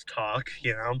bus talk.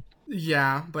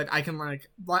 Yeah, but I can like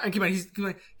keep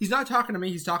on. He's not talking to me.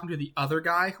 He's talking to the other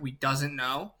guy who he doesn't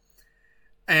know,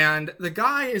 and the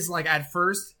guy is like at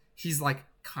first he's like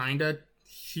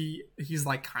he's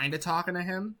like kind of talking to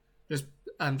him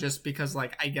just because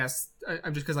like I guess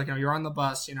I'm just because like you're on the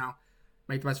bus,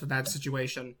 make the best of that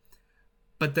situation.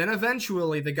 But then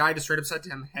eventually the guy just straight up said to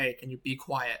him, "Hey, can you be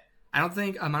quiet?" I don't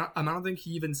think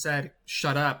he even said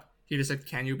shut up. He just said,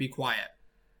 "Can you be quiet?"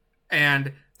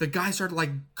 And the guy started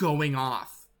like going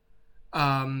off.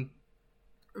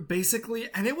 Basically,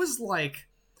 and it was like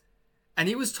and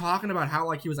he was talking about how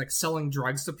like he was like selling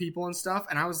drugs to people and stuff,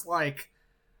 and I was like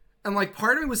and like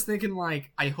part of me was thinking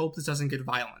like I hope this doesn't get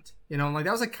violent. And like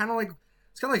that was like kind of like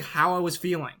it's kind of like how I was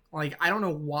feeling. Like I don't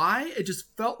know why, it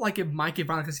just felt like it might get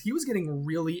violent because he was getting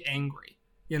really angry.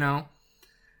 Yeah.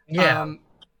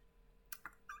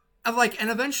 And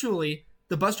eventually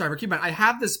the bus driver, keep in mind, I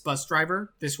have this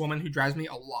woman who drives me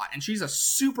a lot, and she's a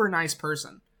super nice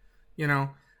person,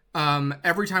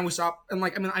 Every time we stop, and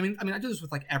like I do this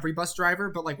with like every bus driver,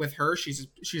 but like with her, she's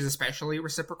especially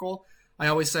reciprocal. I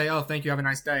always say, "Oh, thank you, have a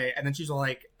nice day," and then she's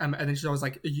like, and then she's always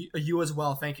like, "You as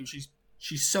well, thank you."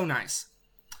 She's so nice,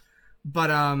 but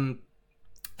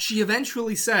she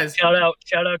eventually says, Shout out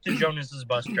to Jonas's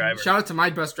bus driver. shout out to my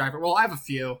bus driver. Well, I have a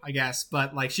few, I guess,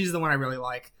 but like she's the one I really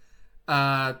like.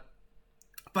 Uh,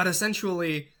 but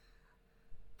essentially,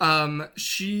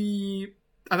 she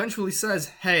eventually says,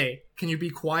 "Hey, can you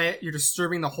be quiet? You're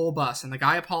disturbing the whole bus." And the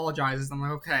guy apologizes. I'm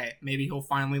like, okay, maybe he'll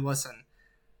finally listen.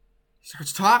 He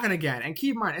starts talking again. And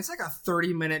keep in mind, it's like a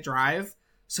 30-minute drive.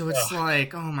 So it's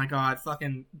like, oh my God,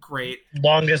 fucking great.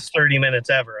 Longest 30 minutes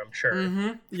ever, I'm sure.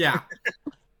 Mm-hmm. Yeah.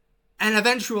 And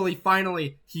eventually,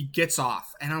 finally, he gets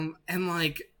off. And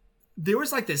like, there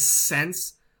was like this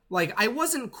sense, like, I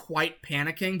wasn't quite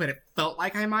panicking, but it felt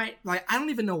like I might. Like, I don't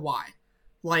even know why.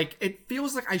 Like, it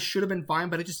feels like I should have been fine,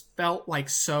 but it just felt like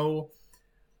so,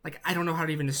 like, I don't know how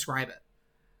to even describe it.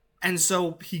 And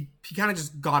so he kind of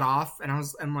just got off, and I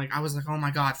was like, oh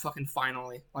my God, fucking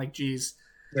finally. Like, geez.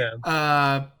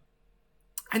 Yeah.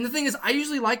 And the thing is, I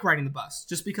usually like riding the bus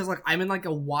just because like I'm in like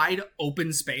a wide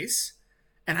open space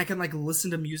and I can like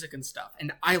listen to music and stuff.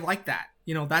 And I like that.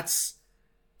 You know, that's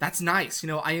nice. You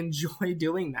know, I enjoy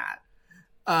doing that.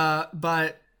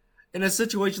 But in a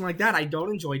situation like that, I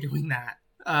don't enjoy doing that.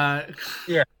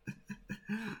 Yeah.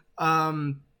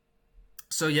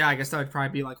 So yeah, I guess that would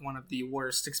probably be like one of the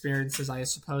worst experiences I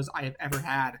suppose I have ever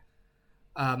had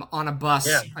on a bus,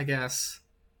 Yeah. I guess.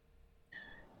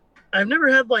 I've never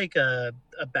had like a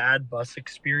bad bus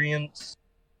experience,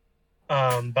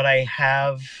 but I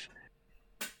have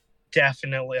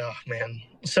definitely. Oh man,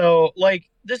 so like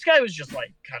this guy was just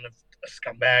like kind of a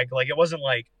scumbag. Like it wasn't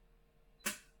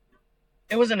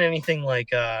anything like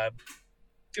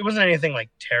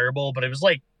terrible, but it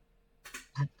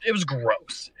was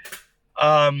gross.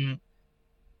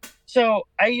 So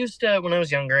I used to, when I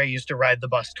was younger, I used to ride the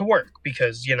bus to work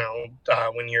because, you know,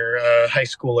 when you're a high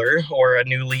schooler or a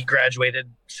newly graduated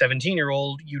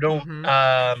 17-year-old, you don't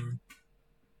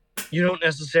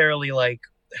necessarily like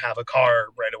have a car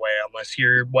right away unless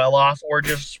you're well off or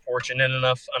just fortunate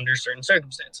enough under certain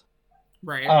circumstances.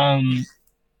 Right.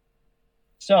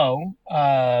 So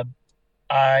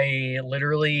I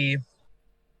literally,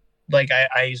 like,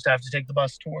 I used to have to take the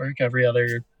bus to work every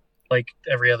other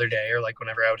day, or like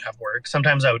whenever I would have work.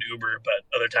 Sometimes I would Uber, but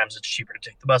other times it's cheaper to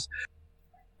take the bus.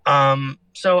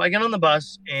 So I get on the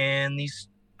bus, and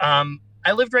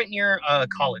I lived right near a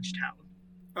college town.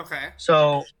 Okay.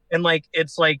 So, and like,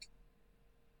 it's like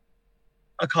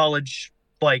a college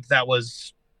like that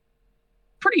was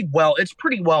it's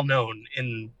pretty well known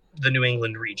in the New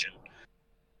England region.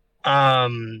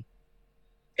 And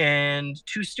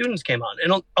two students came on,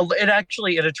 and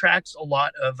it attracts a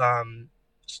lot of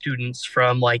students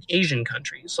from like Asian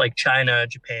countries like China,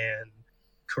 Japan,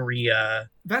 Korea.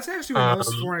 That's actually where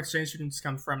most foreign exchange students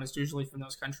come from. It's usually from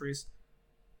those countries.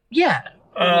 Yeah.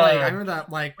 I remember that.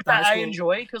 Like, I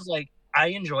enjoy because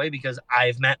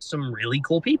I've met some really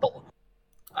cool people.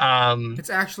 It's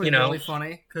actually really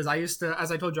funny because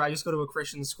as I told you, I used to go to a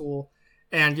Christian school,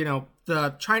 and you know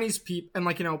the Chinese people, and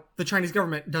like you know the Chinese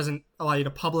government doesn't allow you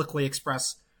to publicly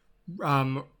express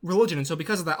religion, and so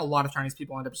because of that, a lot of Chinese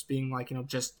people end up just being like you know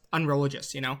just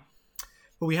unreligious, you know.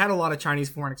 But we had a lot of Chinese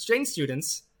foreign exchange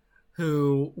students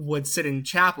who would sit in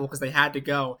chapel because they had to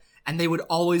go, and they would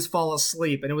always fall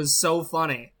asleep, and it was so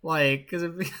funny, like because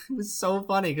it was so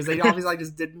funny because they obviously like,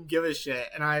 just didn't give a shit,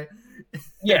 and I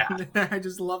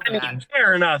just love that. I mean,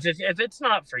 fair enough. If it's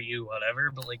not for you,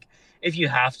 whatever. But like, if you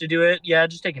have to do it, yeah,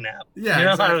 just take a nap. Yeah, you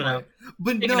know? exactly. I don't know.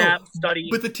 But take a nap, study.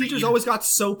 But the teachers always got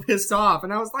so pissed off,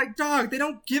 and I was like, "Dog, they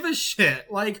don't give a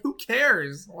shit. Like, who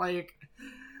cares? Like."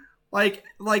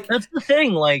 That's the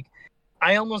thing. Like,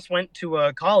 I almost went to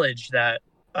a college that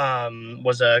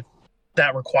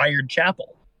that required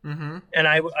chapel, and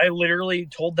I literally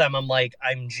told them, I'm like,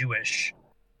 I'm Jewish.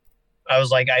 I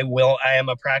was like, I am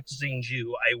a practicing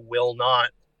Jew. I will not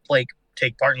like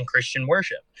take part in Christian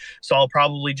worship. So I'll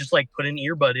probably just like put an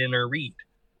earbud in or read.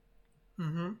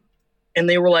 And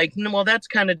they were like, no, well, that's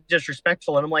kind of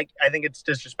disrespectful. And I'm like, I think it's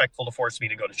disrespectful to force me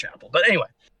to go to chapel. But anyway,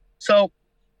 so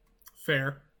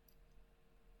fair.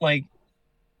 Like,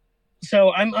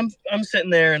 so I'm sitting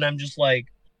there and I'm just like,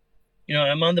 you know,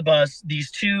 I'm on the bus.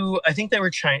 These two, I think they were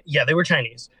Chinese. Yeah, they were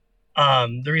Chinese.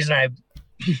 The reason I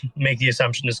make the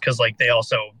assumption is because like they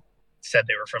also said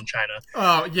they were from China.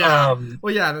 Oh yeah.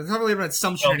 Well, yeah. There's not really an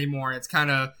assumption anymore. It's kind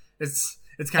of just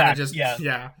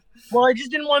yeah. Well, I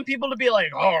just didn't want people to be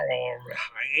like, oh,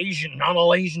 Asian. Not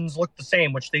all Asians look the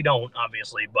same, which they don't,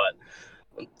 obviously. But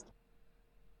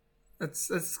That's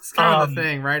kind of the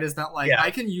thing, right? Is that like Yeah.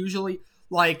 I can usually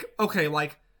like okay,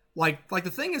 like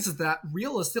the thing is that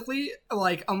realistically,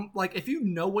 like if you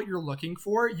know what you're looking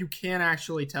for, you can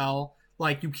actually tell.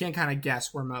 Like you can kind of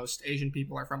guess where most Asian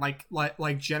people are from. Like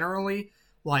generally,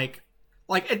 like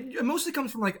it mostly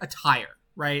comes from like attire,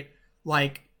 right?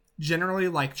 Like generally,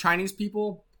 like Chinese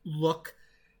people look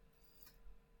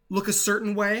a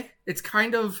certain way. It's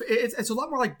kind of it's a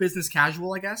lot more like business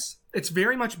casual, I guess. It's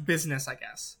very much business, I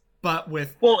guess, but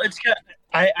with Well,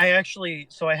 I actually,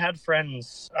 so I had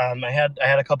friends. I had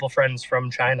a couple friends from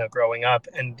China growing up,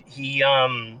 and he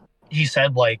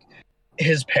said like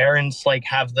his parents like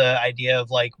have the idea of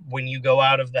like when you go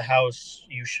out of the house,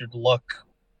 you should look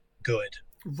good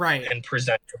right, and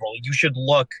presentable. You should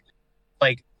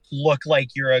like look like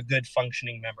you're a good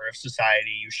functioning member of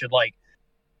society. You should like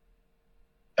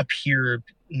appear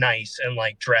nice and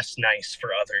like dress nice for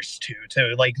others too,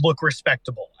 to like look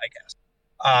respectable, I guess.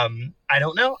 I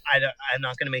don't know. I'm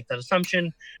not going to make that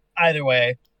assumption. Either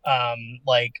way,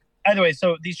 like either way.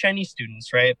 So these Chinese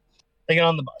students, right? They get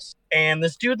on the bus, and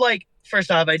this dude, like,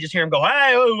 first off, I just hear him go,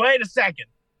 "Hey, oh, wait a second,"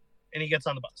 and he gets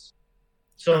on the bus.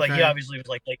 So like he okay, obviously was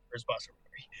like late for his bus or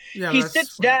whatever. yeah, He that's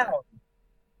sits down.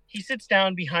 He sits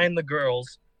down behind the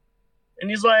girls, and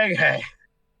he's like, "Hey,"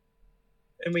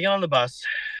 and we get on the bus.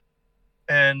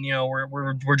 And you know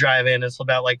we're driving. It's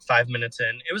about like 5 minutes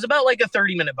in. It was about like a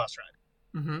 30-minute bus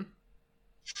ride. Mm-hmm.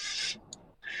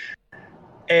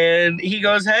 And he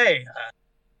goes, "Hey,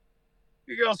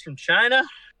 your girl's from China?"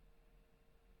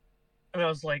 And I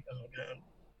was like, "Oh god."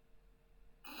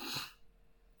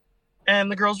 And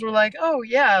the girls were like, "Oh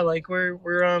yeah, like we're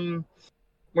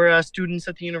students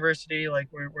at the university. Like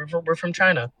we're from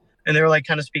China." And they were like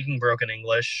kind of speaking broken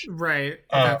English. Right.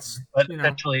 That's But you know.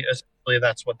 essentially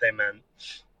that's what they meant.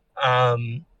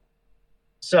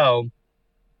 So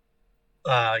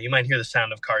you might hear the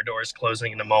sound of car doors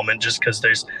closing in a moment, just because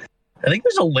I think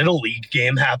there's a Little League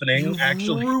game happening, You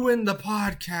actually. ruined the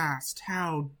podcast.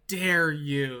 How dare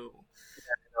you?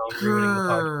 Ruining the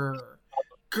podcast.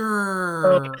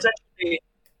 Grrr. So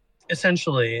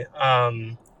essentially,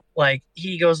 like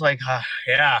he goes like,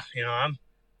 yeah, you know, I'm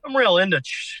real into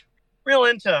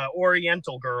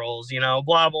Oriental girls, you know,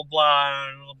 blah blah blah,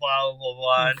 blah blah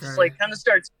blah, and just Okay. like kind of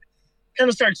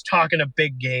starts talking a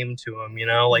big game to him, you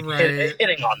know, like Right.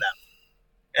 hitting on them.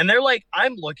 And they're like,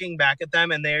 I'm looking back at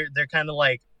them, and they're kind of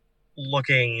like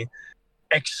looking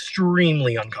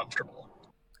extremely uncomfortable.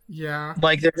 Yeah.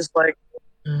 Like they're just like,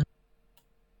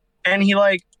 and he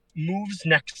like moves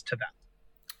next to them,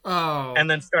 Oh. and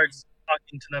then starts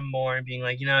talking to them more and being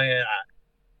like, you know, yeah,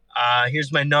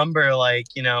 here's my number. Like,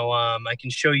 you know, I can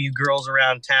show you girls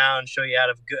around town, show you how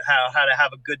to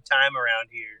have a good time around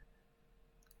here.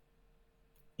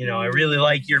 You know, I really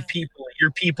like your people. Your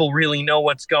people really know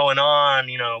what's going on.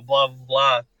 You know, blah blah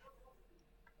blah.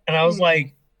 And I was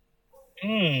like,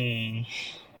 And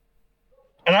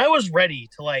I was ready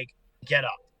to like get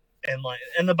up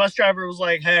and the bus driver was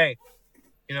like, "Hey,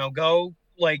 you know, go,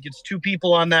 like it's two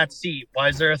people on that seat. Why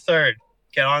is there a third?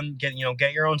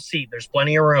 Get your own seat. There's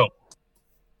plenty of room."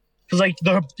 Because like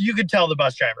you could tell the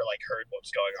bus driver like heard what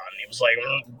was going on, and he was like,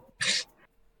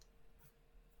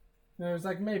 It was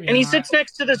like maybe. and he sits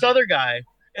next to this other guy,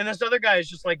 and this other guy is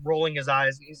just like rolling his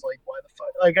eyes, and he's like, "Why the fuck?"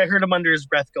 Like I heard him under his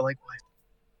breath go like, "Why?"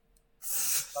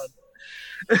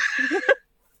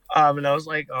 And I was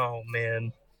like, "Oh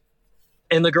man."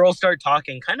 And the girls start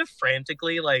talking kind of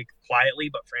frantically, like quietly,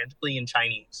 but frantically in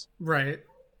Chinese. Right.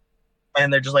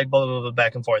 And they're just like blah, blah, blah,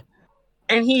 back and forth.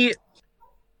 And he,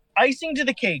 icing to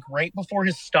the cake right before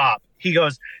his stop, he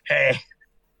goes, "Hey,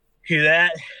 hear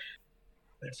that?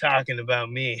 They're talking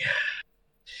about me."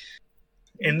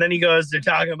 And then he goes, "They're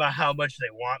talking about how much they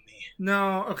want me."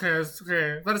 No. Okay.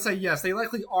 Okay. Let us say yes. They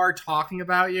likely are talking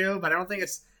about you, but I don't think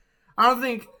it's. I don't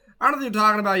think they're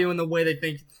talking about you in the way they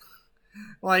think.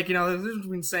 Like, you know, there's a difference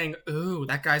between saying, "Ooh,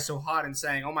 that guy's so hot," and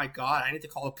saying, "Oh my god, I need to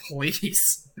call the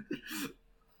police."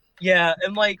 Yeah,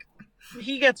 and like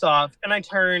he gets off, and I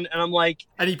turn, and I'm like,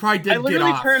 and he probably did. I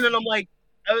literally get off. turned, and I'm like,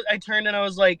 I turned, and I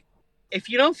was like, if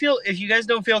you guys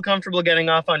don't feel comfortable getting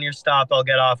off on your stop, I'll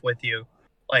get off with you.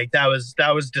 Like that was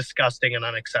disgusting and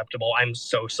unacceptable. I'm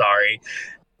so sorry.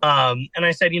 And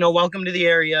I said, you know, welcome to the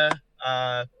area.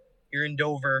 You're in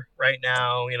Dover right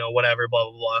now, you know, whatever, blah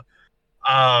blah blah.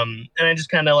 And I just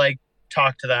kind of like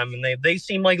talked to them, and they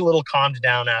seemed like a little calmed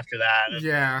down after that. And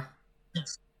yeah. it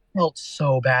felt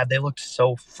so bad. They looked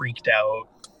so freaked out.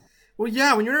 Well,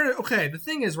 yeah. When you're okay, the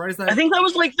thing is, right, is that I think that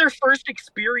was like their first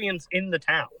experience in the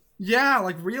town. Yeah,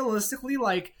 like realistically,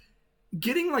 like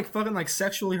getting like fucking like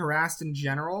sexually harassed in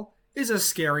general is a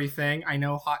scary thing. I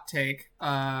know, hot take.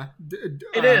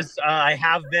 It is. I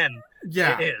have been. It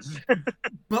Yeah. is.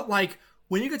 But like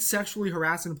when you get sexually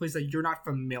harassed in a place that you're not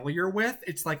familiar with,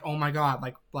 it's like, oh my god,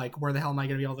 like where the hell am I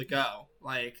gonna be able to go?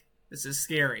 Like this is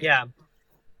scary. Yeah.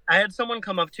 I had someone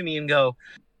come up to me and go,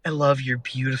 I love your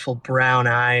beautiful brown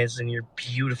eyes and your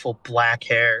beautiful black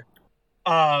hair.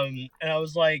 And I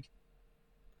was like,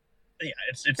 yeah,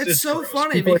 It's it's so gross.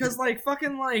 funny People are because like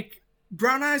fucking like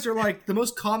brown eyes are like the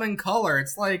most common color.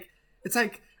 It's like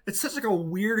it's such like a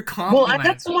weird well, compliment.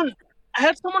 I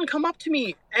had someone come up to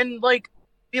me and like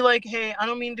be like, "Hey, I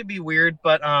don't mean to be weird,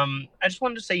 but I just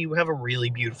wanted to say you have a really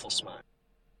beautiful smile."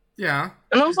 Yeah.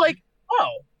 And I was like,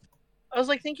 "Oh." I was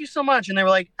like, "Thank you so much." And they were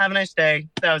like, "Have a nice day."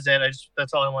 That was it.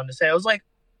 That's all I wanted to say. I was like,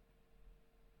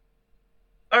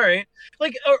 "All right."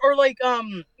 Like or like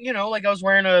like I was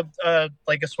wearing a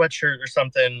like a sweatshirt or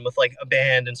something with like a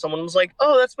band and someone was like,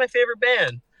 "Oh, that's my favorite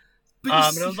band." But you And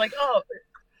I see, was like, "Oh,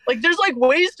 like there's like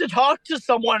ways to talk to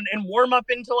someone and warm up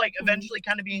into like eventually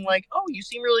kind of being like, oh, you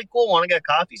seem really cool. Want to get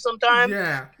coffee sometime?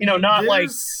 yeah. Not like, yeah,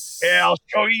 There's I'll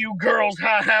show you girls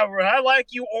how I like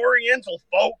you Oriental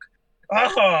folk.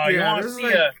 Oh, you yeah, want to there's see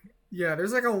like a yeah,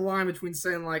 there's like a line between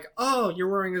saying like, "Oh, you're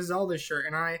wearing a Zelda shirt,"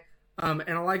 and I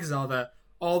like Zelda,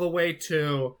 all the way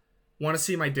to want to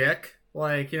see my dick.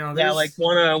 Like, yeah, like there's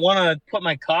wanna put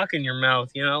my cock in your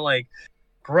mouth? Like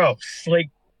gross. Like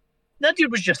that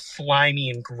dude was just slimy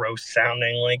and gross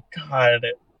sounding. Like God,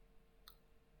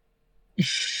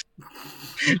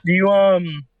 do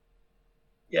you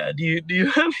yeah, do you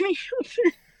have any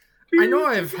other I know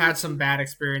I've experiences? had some bad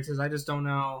experiences. I just don't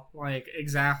know like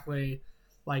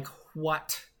like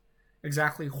what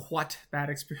exactly what bad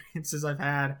experiences I've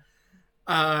had.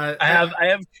 Uh, uh I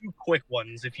have two quick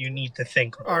ones if you need to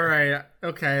think all more. right.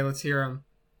 Okay, let's hear them.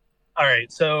 All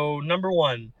right. So number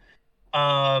one,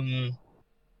 um,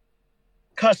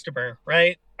 customer,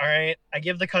 right? All right. I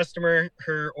give the customer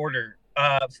her order.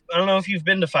 I don't know if you've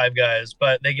been to Five Guys,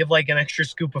 but they give like an extra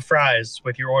scoop of fries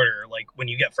with your order. Like when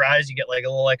you get fries, you get like a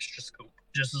little extra scoop.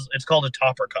 It's called a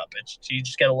topper cup. You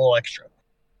just get a little extra.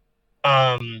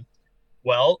 Um,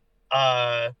 well,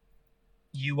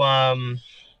 you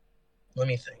let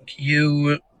me think.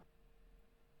 You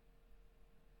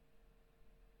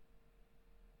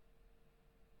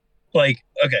like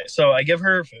okay, so I give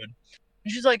her her food.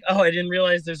 And she's like, "Oh, I didn't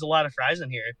realize there's a lot of fries in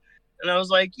here." And I was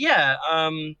like, "Yeah,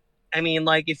 I mean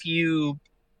like if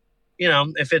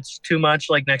if it's too much,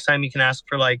 like next time you can ask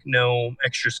for like no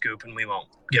extra scoop and we won't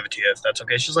give it to you if that's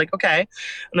okay." She's like, "Okay."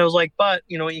 And I was like, "But,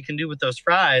 you know what you can do with those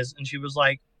fries?" And she was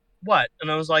like, "What?"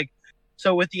 And I was like,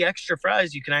 "So with the extra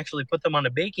fries, you can actually put them on a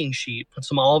baking sheet, put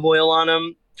some olive oil on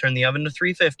them, turn the oven to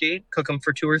 350, cook them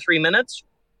for 2 or 3 minutes.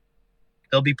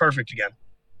 They'll be perfect again."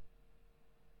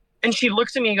 And she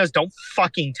looks at me and goes, "Don't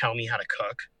fucking tell me how to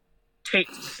cook."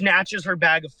 Snatches her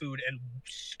bag of food and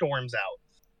storms out.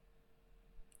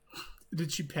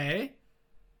 Did she pay?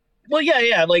 Well, yeah,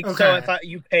 yeah. Like, so I Okay. thought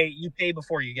you pay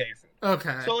before you get your food.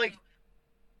 Okay. So like,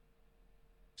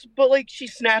 but like, she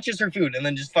snatches her food and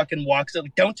then just fucking walks out.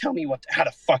 Like, don't tell me how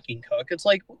to fucking cook. It's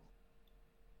like,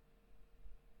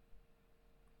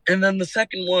 and then the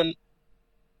second one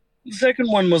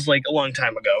was like a long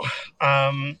time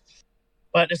ago.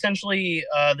 But essentially,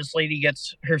 this lady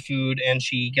gets her food and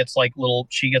she gets like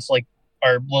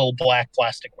our little black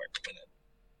plasticware with it,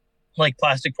 like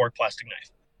plastic fork, plastic knife.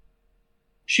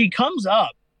 She comes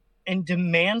up and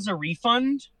demands a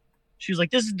refund. She was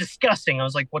like, "This is disgusting." I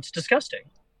was like, "What's disgusting?"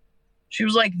 She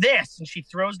was like, "This," and she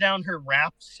throws down her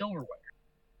wrapped silverware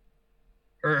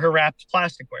or her wrapped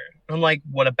plasticware. I'm like,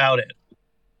 "What about it?"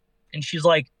 And she's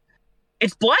like,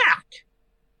 "It's black."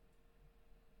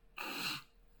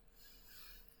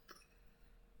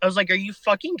 I was like, "Are you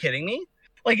fucking kidding me?"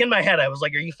 Like in my head, I was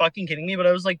like, "Are you fucking kidding me?" But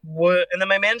I was like, "What?" And then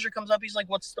my manager comes up. He's like,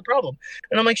 "What's the problem?"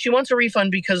 And I'm like, "She wants a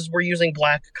refund because we're using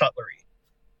black cutlery."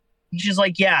 And she's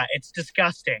like, "Yeah, it's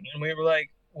disgusting." And we were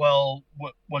like, "Well,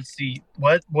 what's the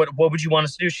what would you want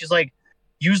us to do?" She's like,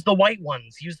 "Use the white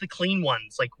ones. Use the clean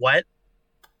ones." Like what?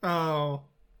 Oh.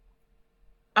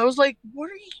 I was like, "What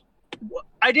are you?" What?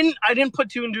 I didn't put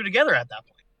two and two together at that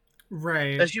point that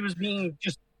Right. she was being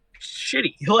just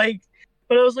shitty. Like,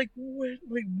 but I was like,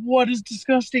 what is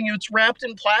disgusting? It's wrapped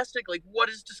in plastic. Like, what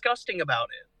is disgusting about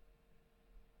it?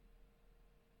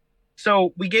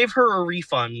 So we gave her a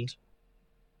refund,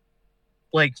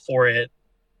 like for it,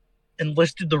 and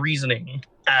listed the reasoning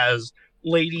as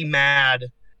lady mad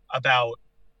about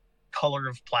color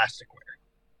of plasticware.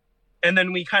 And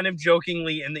then we kind of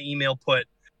jokingly in the email put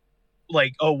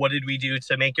like, "Oh, what did we do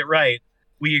to make it right?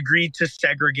 We agreed to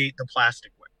segregate the plasticware."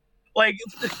 Like,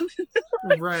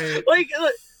 Right. like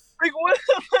what?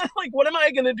 Like, what am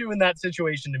I gonna do in that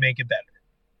situation to make it better?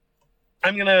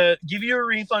 I'm gonna give you a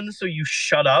refund so you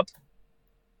shut up,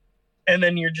 and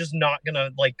then you're just not gonna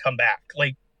like come back.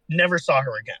 Like, never saw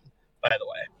her again, by the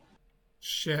way.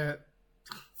 Shit.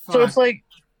 Fuck. So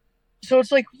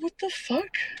it's like, what the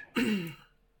fuck?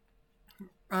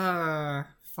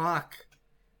 Fuck.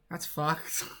 That's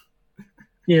fucked.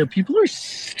 Yeah, people are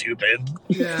stupid.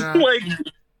 Yeah. Like,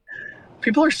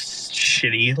 people are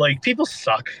shitty. Like, people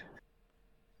suck.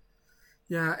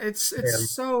 Yeah, it's Yeah.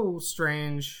 so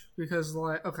strange because,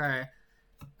 like, okay,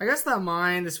 I guess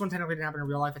this one technically didn't happen in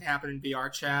real life. It happened in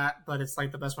VR chat, but it's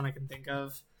like the best one I can think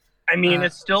of. I mean, you're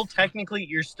still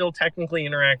technically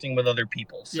interacting with other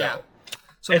people. So yeah.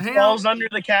 So it falls under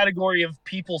the category of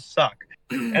people suck.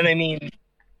 And I mean,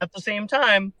 at the same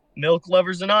time, Milk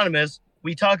Lovers Anonymous,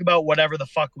 we talk about whatever the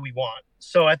fuck we want.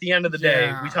 So at the end of the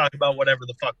day, we talk about whatever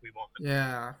the fuck we want.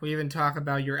 Yeah. We even talk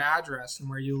about your address and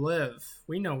where you live.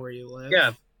 We know where you live.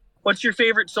 Yeah. What's your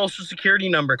favorite social security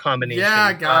number combination?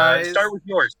 Yeah, guys. Start with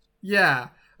yours. Yeah.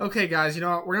 Okay, guys, you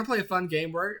know what? We're going to play a fun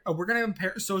game. We're going to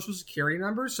compare social security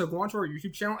numbers. So go onto our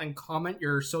YouTube channel and comment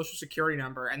your social security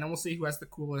number, and then we'll see who has the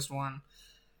coolest one.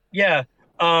 Yeah.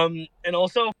 And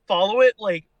also follow it,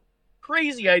 like,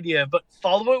 crazy idea, but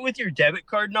follow it with your debit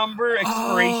card number,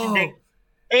 expiration date,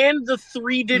 and the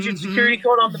 3-digit security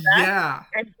code on the back. Yeah.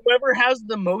 And whoever has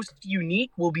the most unique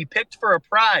will be picked for a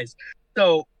prize.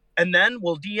 So, and then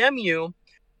we'll DM you,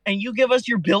 and you give us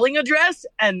your billing address,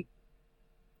 and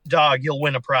dog, you'll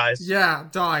win a prize. Yeah,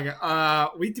 dog.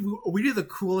 We do the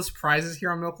coolest prizes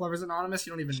here on Milk Lovers Anonymous.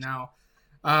 You don't even know.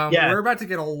 We're about to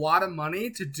get a lot of money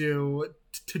to do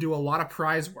a lot of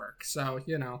prize work. So,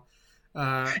 you know.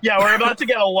 Yeah, we're about to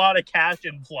get a lot of cash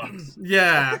influx.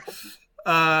 Yeah.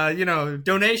 You know,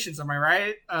 donations, am I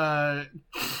right?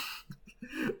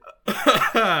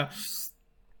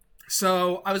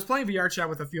 So I was playing VR chat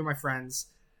with a few of my friends,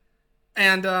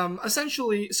 and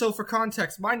essentially, so for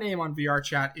context, my name on VR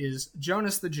chat is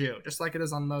Jonas the Jew, just like it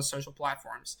is on most social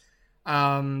platforms.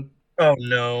 Oh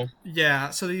no. Yeah,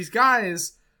 so these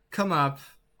guys come up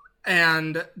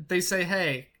and they say,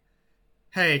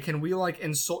 hey, can we like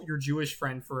insult your Jewish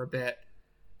friend for a bit?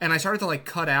 And I started to like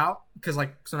cut out because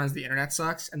like sometimes the internet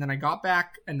sucks. And then I got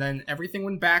back, and then everything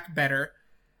went back better,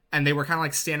 and they were kind of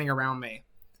like standing around me.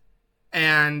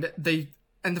 And the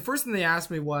first thing they asked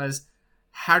me was,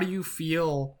 how do you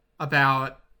feel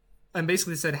about, and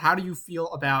basically said, how do you feel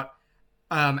about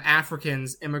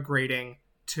Africans immigrating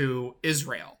to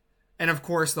Israel? And of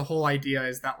course, the whole idea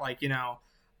is that, like, you know,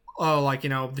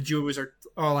 the Jews are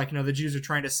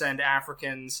trying to send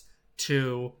Africans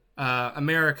to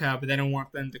America, but they don't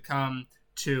want them to come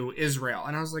to Israel.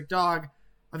 And I was like, dog,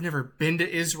 I've never been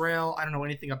to Israel. I don't know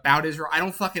anything about Israel. I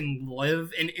don't fucking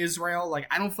live in Israel. Like,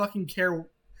 I don't fucking care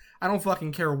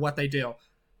what they do.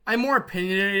 I'm more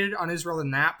opinionated on Israel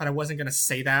than that, but I wasn't going to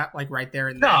say that, like, right there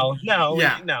and then.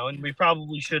 No, and we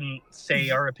probably shouldn't say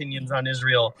our opinions on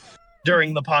Israel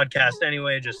during the podcast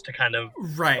anyway, just to kind of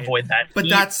avoid that. But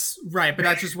that's right. But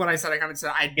that's just what I said. I kind of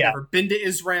said I'd never been to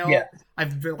Israel. Yeah.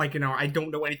 I've been, like, you know, I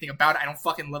don't know anything about it. I don't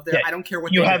fucking live there. Yeah. I don't care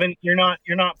what you haven't. You're not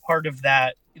part of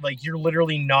that. Like, you're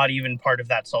literally not even part of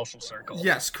that social circle.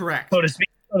 Yes, correct. So to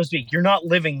speak. You're not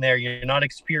living there. You're not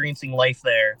experiencing life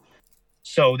there.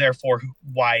 So therefore,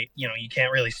 why, you know, you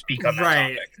can't really speak on that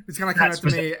topic. It's gonna come up to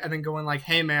me and then going like,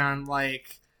 "Hey man, like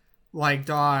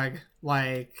dog,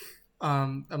 like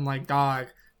I'm like, dog,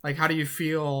 like, how do you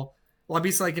feel?" Well, at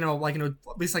least like, you know,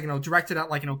 directed at,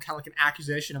 like, you know, kind of like an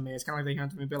accusation of me. It's kind of like they come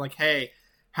to me and be like, "Hey,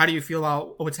 how do you feel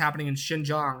about what's happening in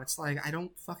Xinjiang?" It's like, I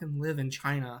don't fucking live in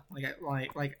China.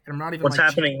 Like I'm not even. What's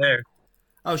happening there?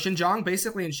 Oh, Xinjiang,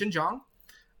 basically in Xinjiang.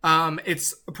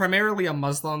 It's primarily a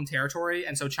Muslim territory,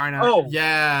 and so China. Oh,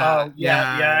 yeah,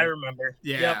 I remember.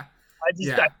 Yeah, yep.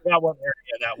 I forgot what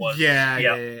area that was.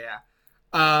 Yeah.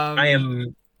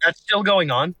 That's still going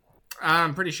on.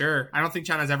 I'm pretty sure. I don't think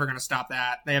China's ever going to stop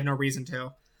that. They have no reason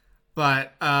to.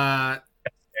 But yeah.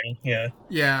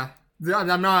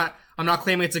 I'm not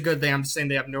claiming it's a good thing. I'm just saying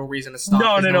they have no reason to stop.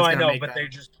 No, I know, but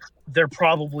they're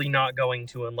probably not going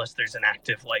to unless there's an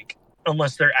active, like,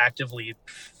 unless they're actively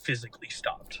physically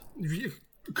stopped.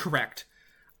 Correct.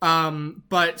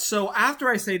 But so after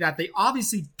I say that, they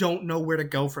obviously don't know where to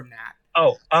go from that.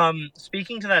 Oh,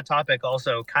 speaking to that topic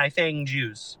also, Kaifeng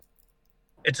Jews.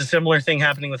 It's a similar thing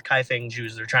happening with Kaifeng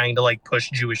Jews. They're trying to, like, push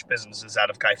Jewish businesses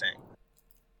out of Kaifeng.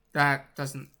 That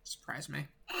doesn't surprise me.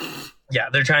 Yeah,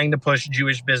 they're trying to push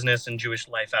Jewish business and Jewish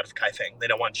life out of Kaifeng. They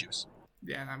don't want Jews.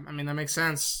 Yeah, I mean, that makes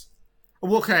sense.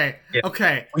 Okay. Yeah.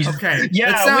 Okay.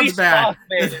 Yeah, it sounds bad.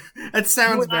 It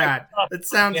sounds bad. It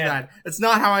sounds bad. It's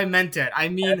not how I meant it. I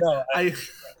mean,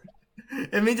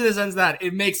 It means in the sense that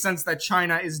it makes sense that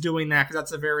China is doing that because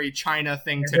that's a very China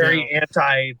thing to do.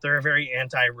 They're a very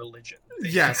anti-religion.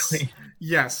 Yes, Basically.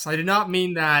 yes. I did not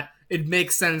mean that. It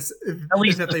makes sense At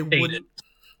least that they stated. wouldn't.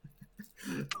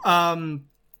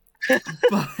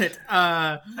 But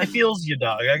I feels you,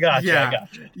 dog. I got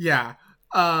you. Yeah.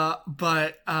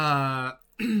 But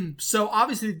so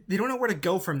obviously they don't know where to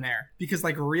go from there because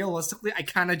like realistically, I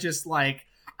kind of just like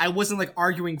I wasn't like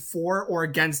arguing for or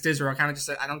against Israel. I kind of just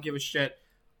said I don't give a shit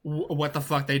what the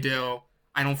fuck they do.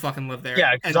 I don't fucking live there.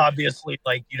 Yeah, because obviously,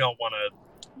 like, you don't want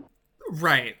to.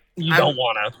 Right. You don't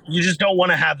want to. You just don't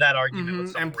want to have that argument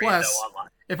with some and plus, online.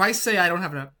 If I say I don't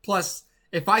have enough, plus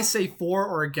if I say for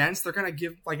or against, they're gonna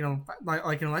give like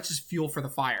let's just fuel for the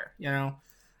fire, you know.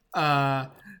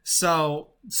 So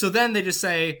then they just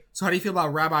say, so how do you feel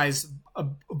about rabbis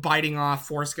biting off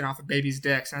foreskin off of babies'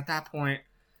 dicks? And at that point,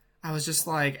 I was just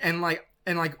like, and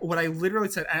what I literally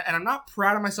said, and I'm not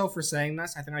proud of myself for saying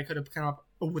this. I think I could have come up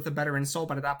with a better insult,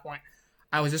 but at that point,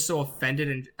 I was just so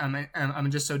offended and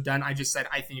I'm just so done. I just said,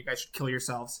 I think you guys should kill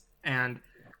yourselves, and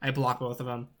I blocked both of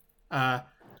them.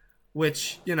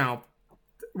 Which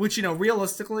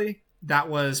realistically,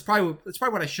 that's probably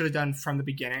what I should have done from the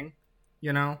beginning.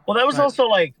 You know. Well, that was also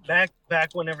like back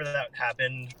whenever that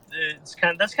happened. That's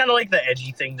kind of like the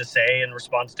edgy thing to say in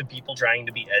response to people trying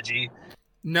to be edgy.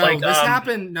 No, like, this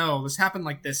happened. No, this happened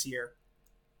like this year.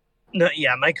 No,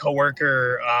 yeah, my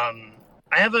coworker.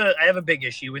 I have a big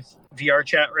issue with VR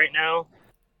chat right now,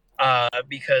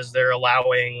 because they're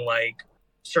allowing like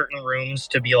certain rooms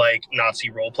to be like Nazi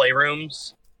roleplay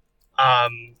rooms,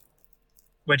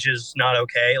 which is not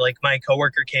okay. Like my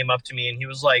coworker came up to me and he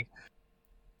was like,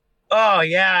 "Oh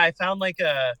yeah, I found like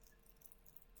a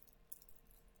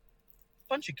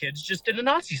bunch of kids just did a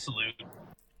Nazi salute."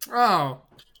 Oh,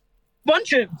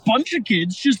 bunch of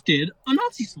kids just did a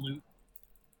Nazi salute.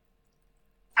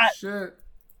 Shit.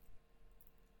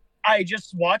 I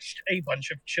just watched a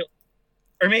bunch of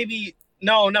or maybe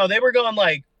no, they were going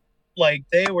like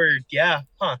they were, yeah,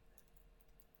 huh.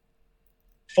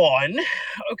 Fun.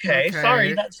 Okay,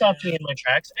 sorry, that stopped me in my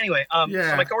tracks. Anyway, so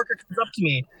my coworker comes up to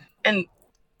me and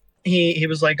he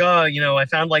was like, "Oh, you know, I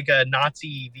found like a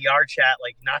Nazi VR chat,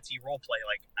 like Nazi roleplay,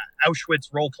 like Auschwitz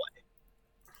roleplay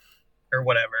or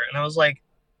whatever." And I was like,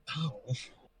 "Oh,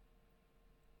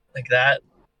 like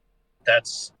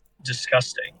that's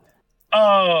disgusting."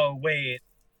 Oh, wait.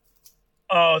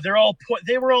 Oh, they were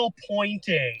all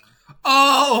pointing.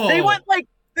 Oh, they went like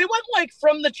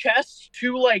from the chest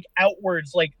to like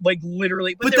outwards, like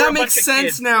literally. But that makes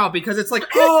sense now because it's like,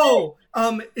 oh,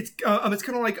 it's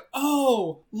kind of like,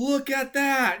 oh, look at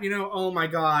that, you know? Oh my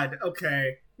god.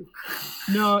 Okay.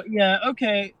 No, yeah,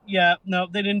 okay, yeah, no,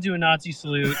 they didn't do a Nazi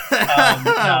salute.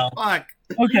 No. Fuck.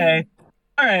 Okay.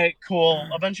 All right, cool.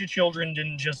 A bunch of children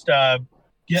didn't just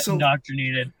get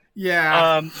indoctrinated.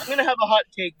 Yeah. I'm gonna have a hot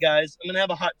take, guys. But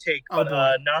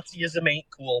Nazism ain't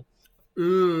cool.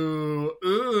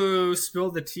 Ooh,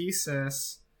 spill the tea,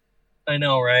 sis. I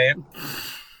know, right?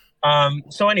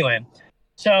 So anyway,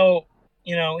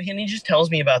 you know, and he just tells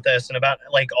me about this and about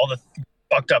like all the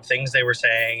fucked up things they were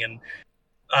saying, and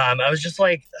I was just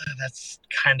like, that's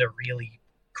kind of really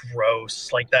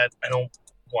gross. Like that, I don't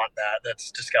want that.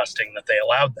 That's disgusting that they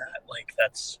allowed that. Like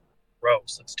that's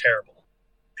gross. That's terrible.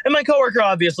 And my coworker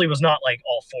obviously was not like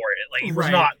all for it. Like he was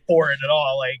not for it at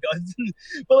all. Like,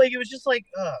 but like it was just like,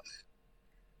 ugh.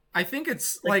 I think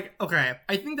it's like okay.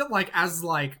 I think that like as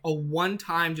like a one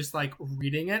time just like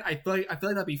reading it, I feel like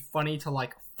that'd be funny to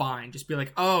like find. Just be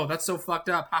like, oh, that's so fucked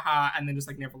up, haha, and then just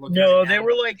like never look at it. No, they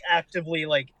were like actively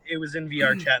like it was in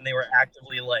VR chat and they were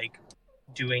actively like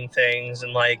doing things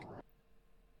and like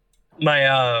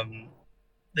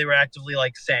they were actively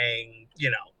like saying, you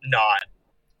know, not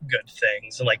good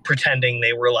things and like pretending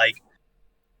they were like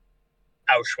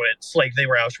Auschwitz, like they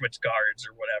were Auschwitz guards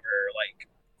or whatever, like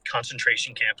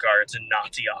concentration camp guards and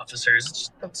Nazi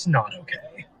officers. That's not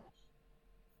okay.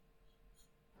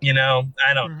 You know,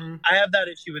 I don't. Mm-hmm. I have that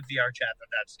issue with VR chat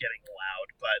that's getting allowed,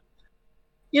 but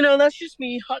you know, that's just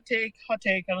me. Hot take. I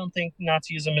don't think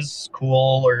Nazism is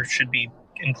cool or should be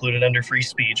included under free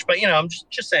speech. But you know, I'm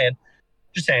just saying.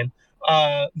 Because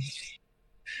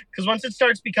once it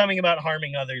starts becoming about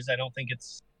harming others, I don't think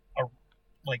it's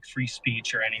like free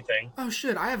speech or anything. Oh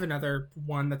shit, I have another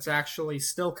one that's actually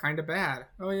still kind of bad.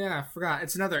 Oh yeah, I forgot.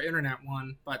 It's another internet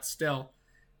one, but still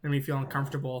made me feel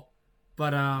uncomfortable.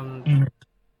 But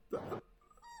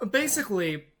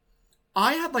basically,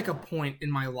 I had like a point in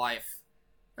my life.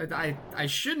 I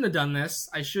shouldn't have done this.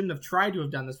 I shouldn't have tried to have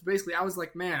done this. But basically, I was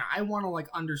like, man, I want to like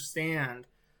understand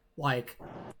like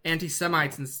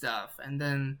anti-Semites and stuff, and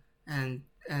then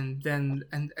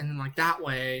like that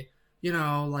way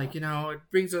it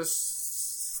brings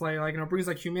us brings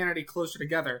like humanity closer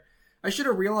together. I should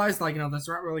have realized that's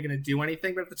not really going to do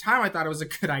anything, but at the time I thought it was a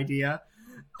good idea.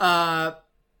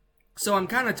 So I'm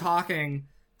kind of talking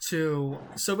to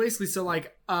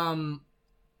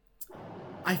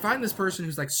I find this person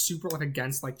who's like super like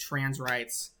against like trans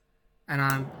rights, and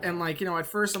at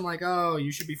first I'm like, oh,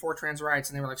 you should be for trans rights,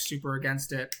 and they were like super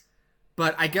against it.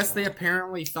 But I guess they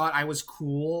apparently thought I was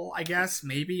cool. I guess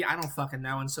maybe I don't fucking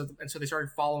know, and so they started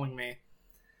following me,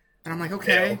 and I'm like,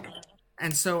 okay.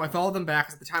 And so I followed them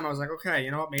back. At the time, I was like, okay, you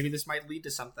know what? Maybe this might lead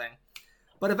to something.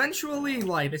 But eventually,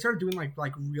 like, they started doing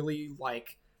like really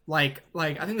like I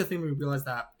think the thing we realized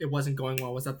that it wasn't going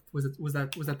well was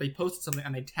that they posted something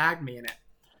and they tagged me in it,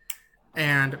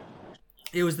 and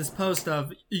it was this post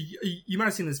of you might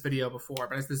have seen this video before,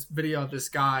 but it's this video of this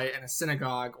guy in a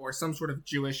synagogue or some sort of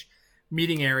Jewish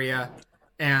meeting area,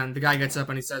 and the guy gets up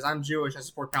and he says, "I'm Jewish. I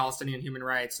support Palestinian human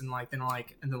rights," and then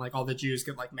all the Jews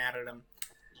get like mad at him.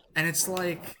 And it's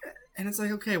like,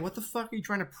 okay, what the fuck are you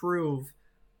trying to prove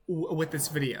with this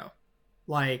video?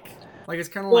 Like it's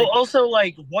kind of also,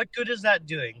 like, what good is that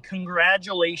doing?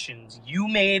 Congratulations, you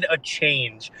made a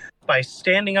change by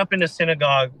standing up in a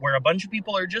synagogue where a bunch of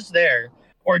people are just there,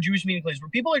 or a Jewish meeting place where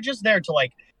people are just there to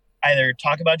like either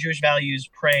talk about Jewish values,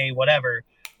 pray, whatever,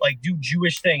 like do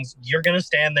Jewish things. You're gonna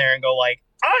stand there and go like,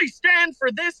 I stand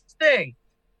for this thing.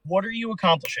 What are you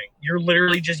accomplishing? You're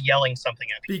literally just yelling something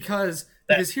at people. Because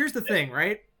here's the thing,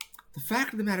 right? The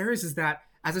fact of the matter is that,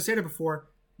 as I stated before,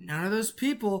 none of those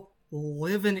people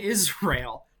live in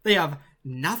Israel. They have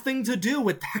nothing to do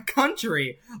with that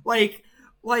country. Like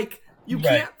you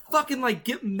can't fucking like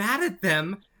get mad at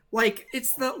them. Like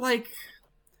it's the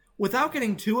without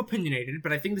getting too opinionated,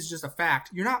 but I think this is just a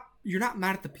fact. You're not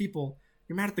mad at the people.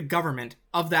 You're mad at the government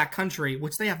of that country,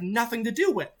 which they have nothing to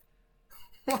do with.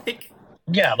 Like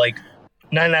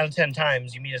 9 out of 10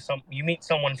 times you meet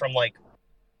someone from like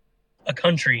a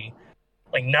country,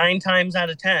 like 9 times out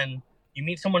of 10 you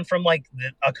meet someone from like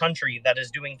a country that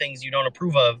is doing things you don't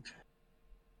approve of.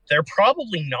 They're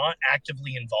probably not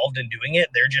actively involved in doing it.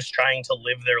 They're just trying to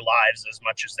live their lives as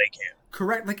much as they can.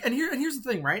 Correct. Here's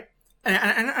the thing, right? And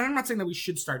I'm not saying that we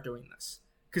should start doing this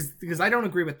because I don't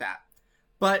agree with that.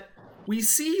 But we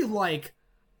see like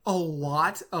a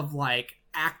lot of like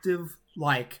active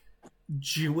like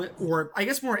Jewish, or I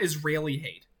guess more Israeli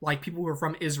hate, like people who are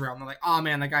from Israel and they're like, oh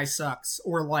man, that guy sucks,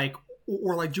 or like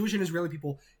Jewish and Israeli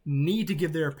people need to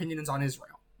give their opinions on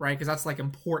Israel, right? Because that's like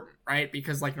important, right?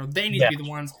 Because they need to be the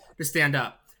ones to stand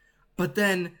up. But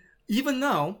then even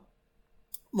though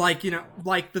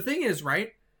the thing is,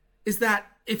 right, is that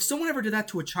if someone ever did that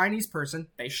to a Chinese person,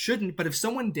 they shouldn't, but if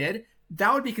someone did,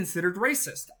 that would be considered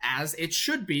racist, as it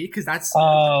should be, because that's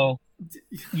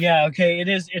yeah, okay, it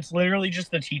is. It's literally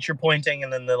just the teacher pointing,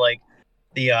 and then the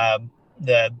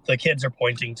kids are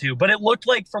pointing too. But it looked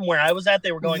like from where I was at,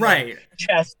 they were going right, like,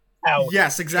 chest out.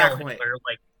 Yes, exactly.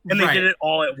 And they did it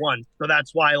all at once. So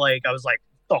that's why, like, I was like,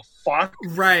 the fuck?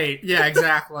 Right. Yeah.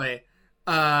 Exactly.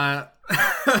 Oh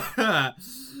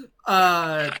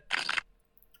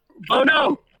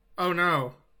no! Oh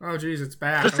no! Oh geez, it's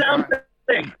bad. The sound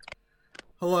thing.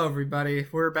 Hello, everybody.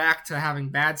 We're back to having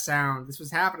bad sound. This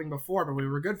was happening before, but we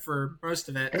were good for most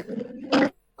of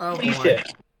it. Oh boy.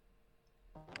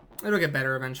 It'll get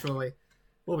better eventually.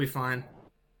 We'll be fine.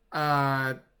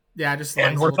 Yeah, just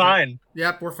and we're fine. Bit.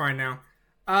 Yep, we're fine now.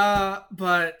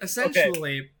 But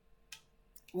essentially,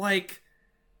 like,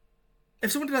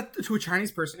 if someone did that to a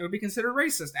Chinese person, it would be considered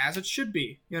racist, as it should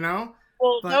be, you know?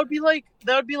 Well, that would be like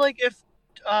if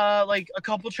like a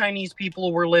couple Chinese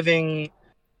people were living.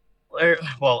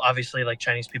 Well, obviously, like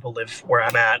Chinese people live where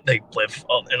I'm at. They live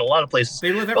in a lot of places. They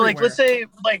live everywhere. But like, let's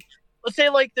say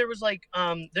like there was like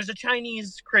there's a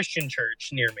Chinese Christian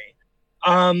church near me.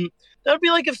 That would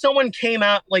be like if someone came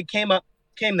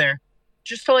there,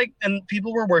 just to like, and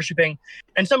people were worshiping,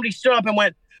 and somebody stood up and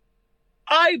went,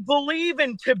 "I believe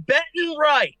in Tibetan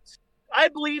rights. I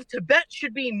believe Tibet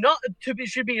should be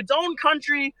its own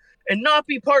country and not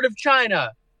be part of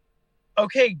China."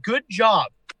 Okay, good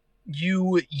job.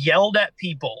 You yelled at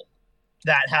people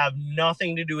that have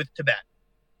nothing to do with Tibet.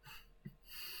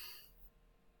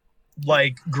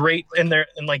 Like, great, and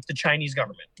like the Chinese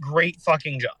government. Great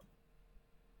fucking job.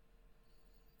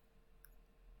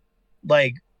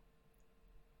 Like,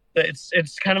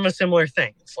 it's kind of a similar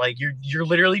thing. It's like you're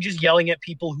literally just yelling at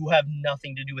people who have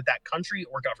nothing to do with that country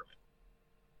or government.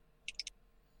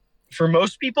 For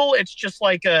most people, it's just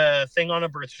like a thing on a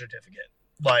birth certificate.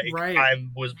 Like, right. I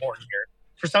was born here.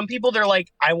 For some people, they're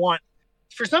like, I want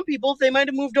for some people, they might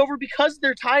have moved over because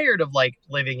they're tired of like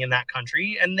living in that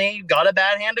country and they got a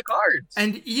bad hand of cards.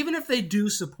 And even if they do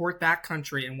support that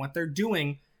country and what they're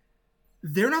doing,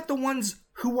 they're not the ones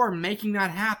who are making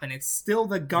that happen. It's still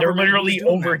the government. They're literally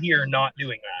over here not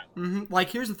doing that. Mm-hmm. Like,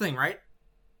 here's the thing, right?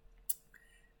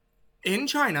 In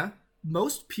China,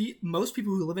 most people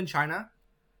who live in China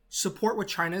support what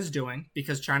China is doing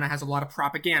because China has a lot of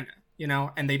propaganda, you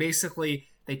know, and they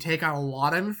take out a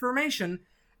lot of information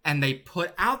and they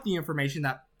put out the information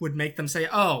that would make them say,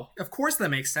 oh, of course that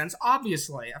makes sense.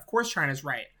 Obviously, of course China's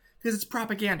right because it's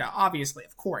propaganda. Obviously,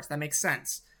 of course, that makes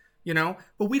sense, you know,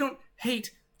 but we don't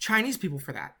hate Chinese people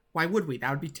for that. Why would we?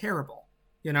 That would be terrible,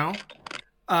 you know?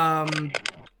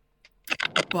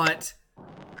 But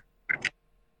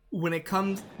when it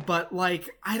comes,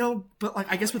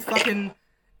 I guess with fucking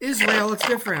Israel, it's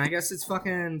different. I guess it's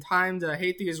fucking time to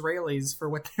hate the Israelis for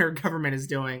what their government is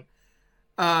doing.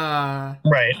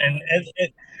 Right,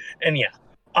 and yeah,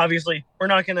 obviously we're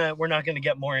not gonna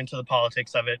get more into the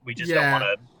politics of it. We just don't want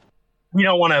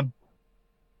to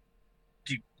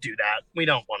do that. We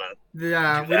don't want to.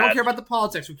 Yeah, we don't care about the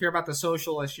politics. We care about the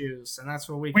social issues, and that's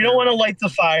what we. We don't want to light the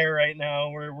fire right now.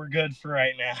 We're good for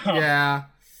right now. Yeah.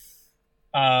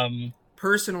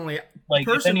 Personally,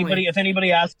 if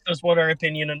anybody asks us what our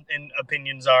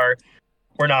opinions are,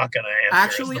 we're not gonna answer.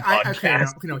 Actually,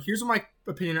 here's what my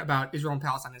opinion about Israel and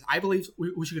Palestine is. I believe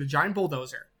we should get a giant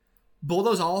bulldozer,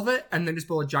 bulldoze all of it, and then just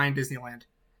build a giant Disneyland.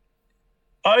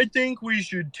 I think we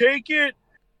should take it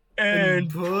and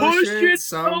push it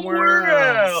somewhere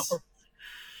else.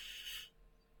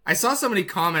 I saw somebody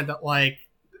comment that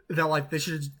they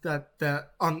should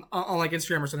on like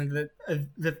Instagram or something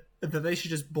that they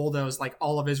should just bulldoze like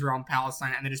all of Israel and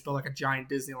Palestine and then just build like a giant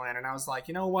Disneyland. And I was like,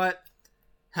 you know what?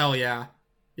 Hell yeah.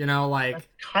 You know, like that's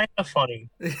kind of funny.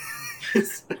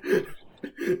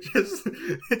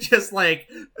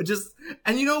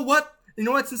 And you know what?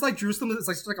 Since like Jerusalem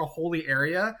is like a holy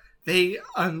area, they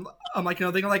they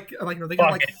can have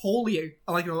holy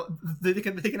they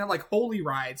can have like holy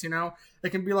rides, you know? They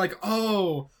can be like,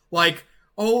 oh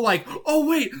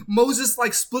wait, Moses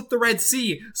like split the Red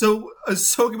Sea, so it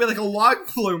can be like a log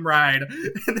flume ride,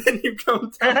 and then you go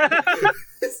down.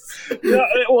 Yeah,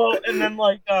 well, and then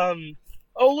like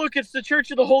oh look, it's the Church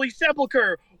of the Holy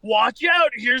Sepulchre. Watch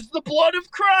out, here's the blood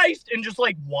of Christ, and just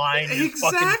like wine just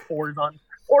fucking pours on,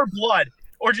 or blood,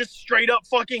 or just straight up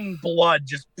fucking blood,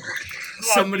 just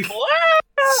somebody,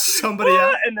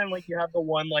 and then like you have the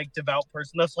one like devout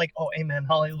person that's like, oh amen,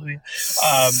 hallelujah.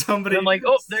 Somebody, and like,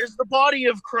 oh, there's the body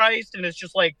of Christ, and it's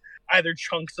just like either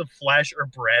chunks of flesh or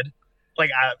bread,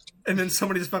 like. And then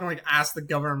somebody just fucking like asked the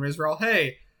governor of Israel,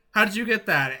 hey, how did you get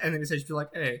that? And then he says, like,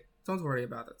 hey, don't worry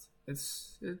about it. It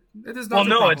is not.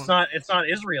 Well, no, it's not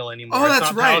Israel anymore. Oh,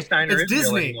 that's right. Palestine it's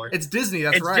Disney. Anymore. It's Disney.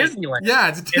 That's it's right. Disneyland. Yeah,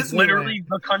 it's Disneyland. It's literally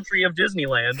the country of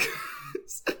Disneyland.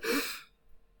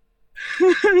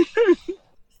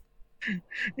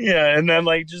 Yeah, and then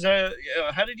like just how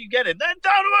did you get it? Then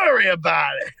don't worry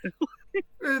about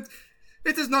it.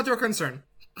 It is not your concern.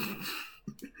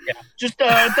 Yeah, just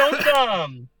don't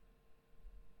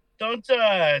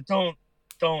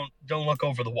look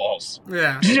over the walls.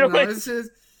 Yeah, you know, no,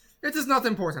 it is not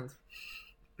important.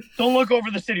 Don't look over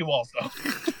the city walls, though.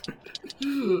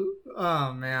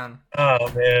 Oh man.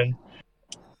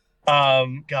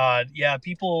 God, yeah,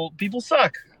 people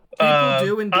suck. People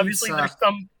do indeed obviously suck.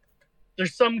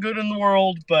 There's some good in the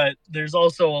world, but there's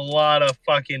also a lot of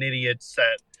fucking idiots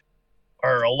that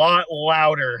are a lot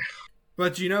louder.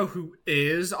 But you know who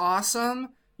is awesome?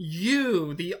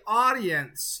 You, the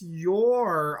audience.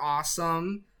 You're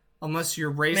awesome. Unless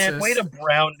you're racist. Man, way to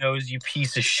brown nose, you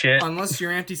piece of shit. Unless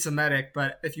you're anti-Semitic,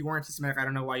 but if you weren't anti-Semitic, I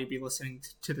don't know why you'd be listening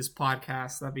to this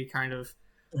podcast. That'd be kind of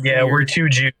yeah, weird. We're too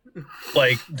Jews.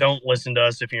 Like, don't listen to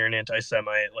us if you're an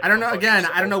anti-Semite. Like, I don't know. Again,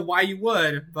 I don't know why you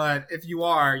would, but if you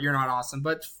are, you're not awesome.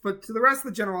 But to the rest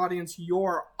of the general audience,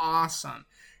 you're awesome,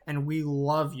 and we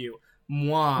love you.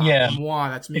 Mwah. Yeah. Mwah.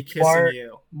 That's me kissing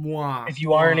you. Mwah. If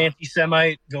you are an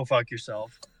anti-Semite, go fuck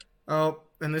yourself. Oh.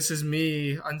 And this is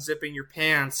me unzipping your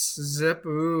pants. Zip.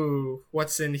 Ooh.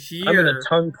 What's in here? I'm going to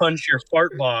tongue punch your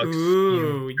fart box.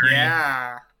 Ooh,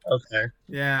 yeah. Okay.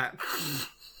 Yeah.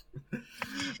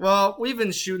 Well, we've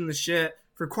been shooting the shit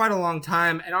for quite a long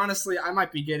time. And honestly, I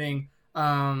might be getting,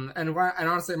 and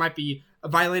honestly, it might be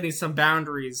violating some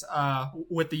boundaries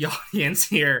with the audience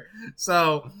here.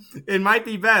 So it might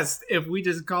be best if we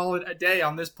just call it a day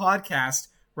on this podcast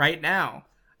right now.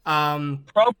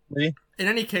 Probably. In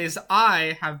any case,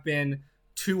 I have been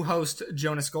to host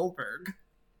Jonas Goldberg.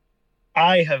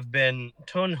 I have been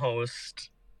ton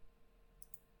host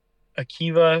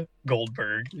Akiva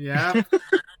Goldberg. Yep.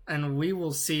 And we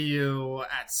will see you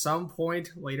at some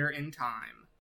point later in time.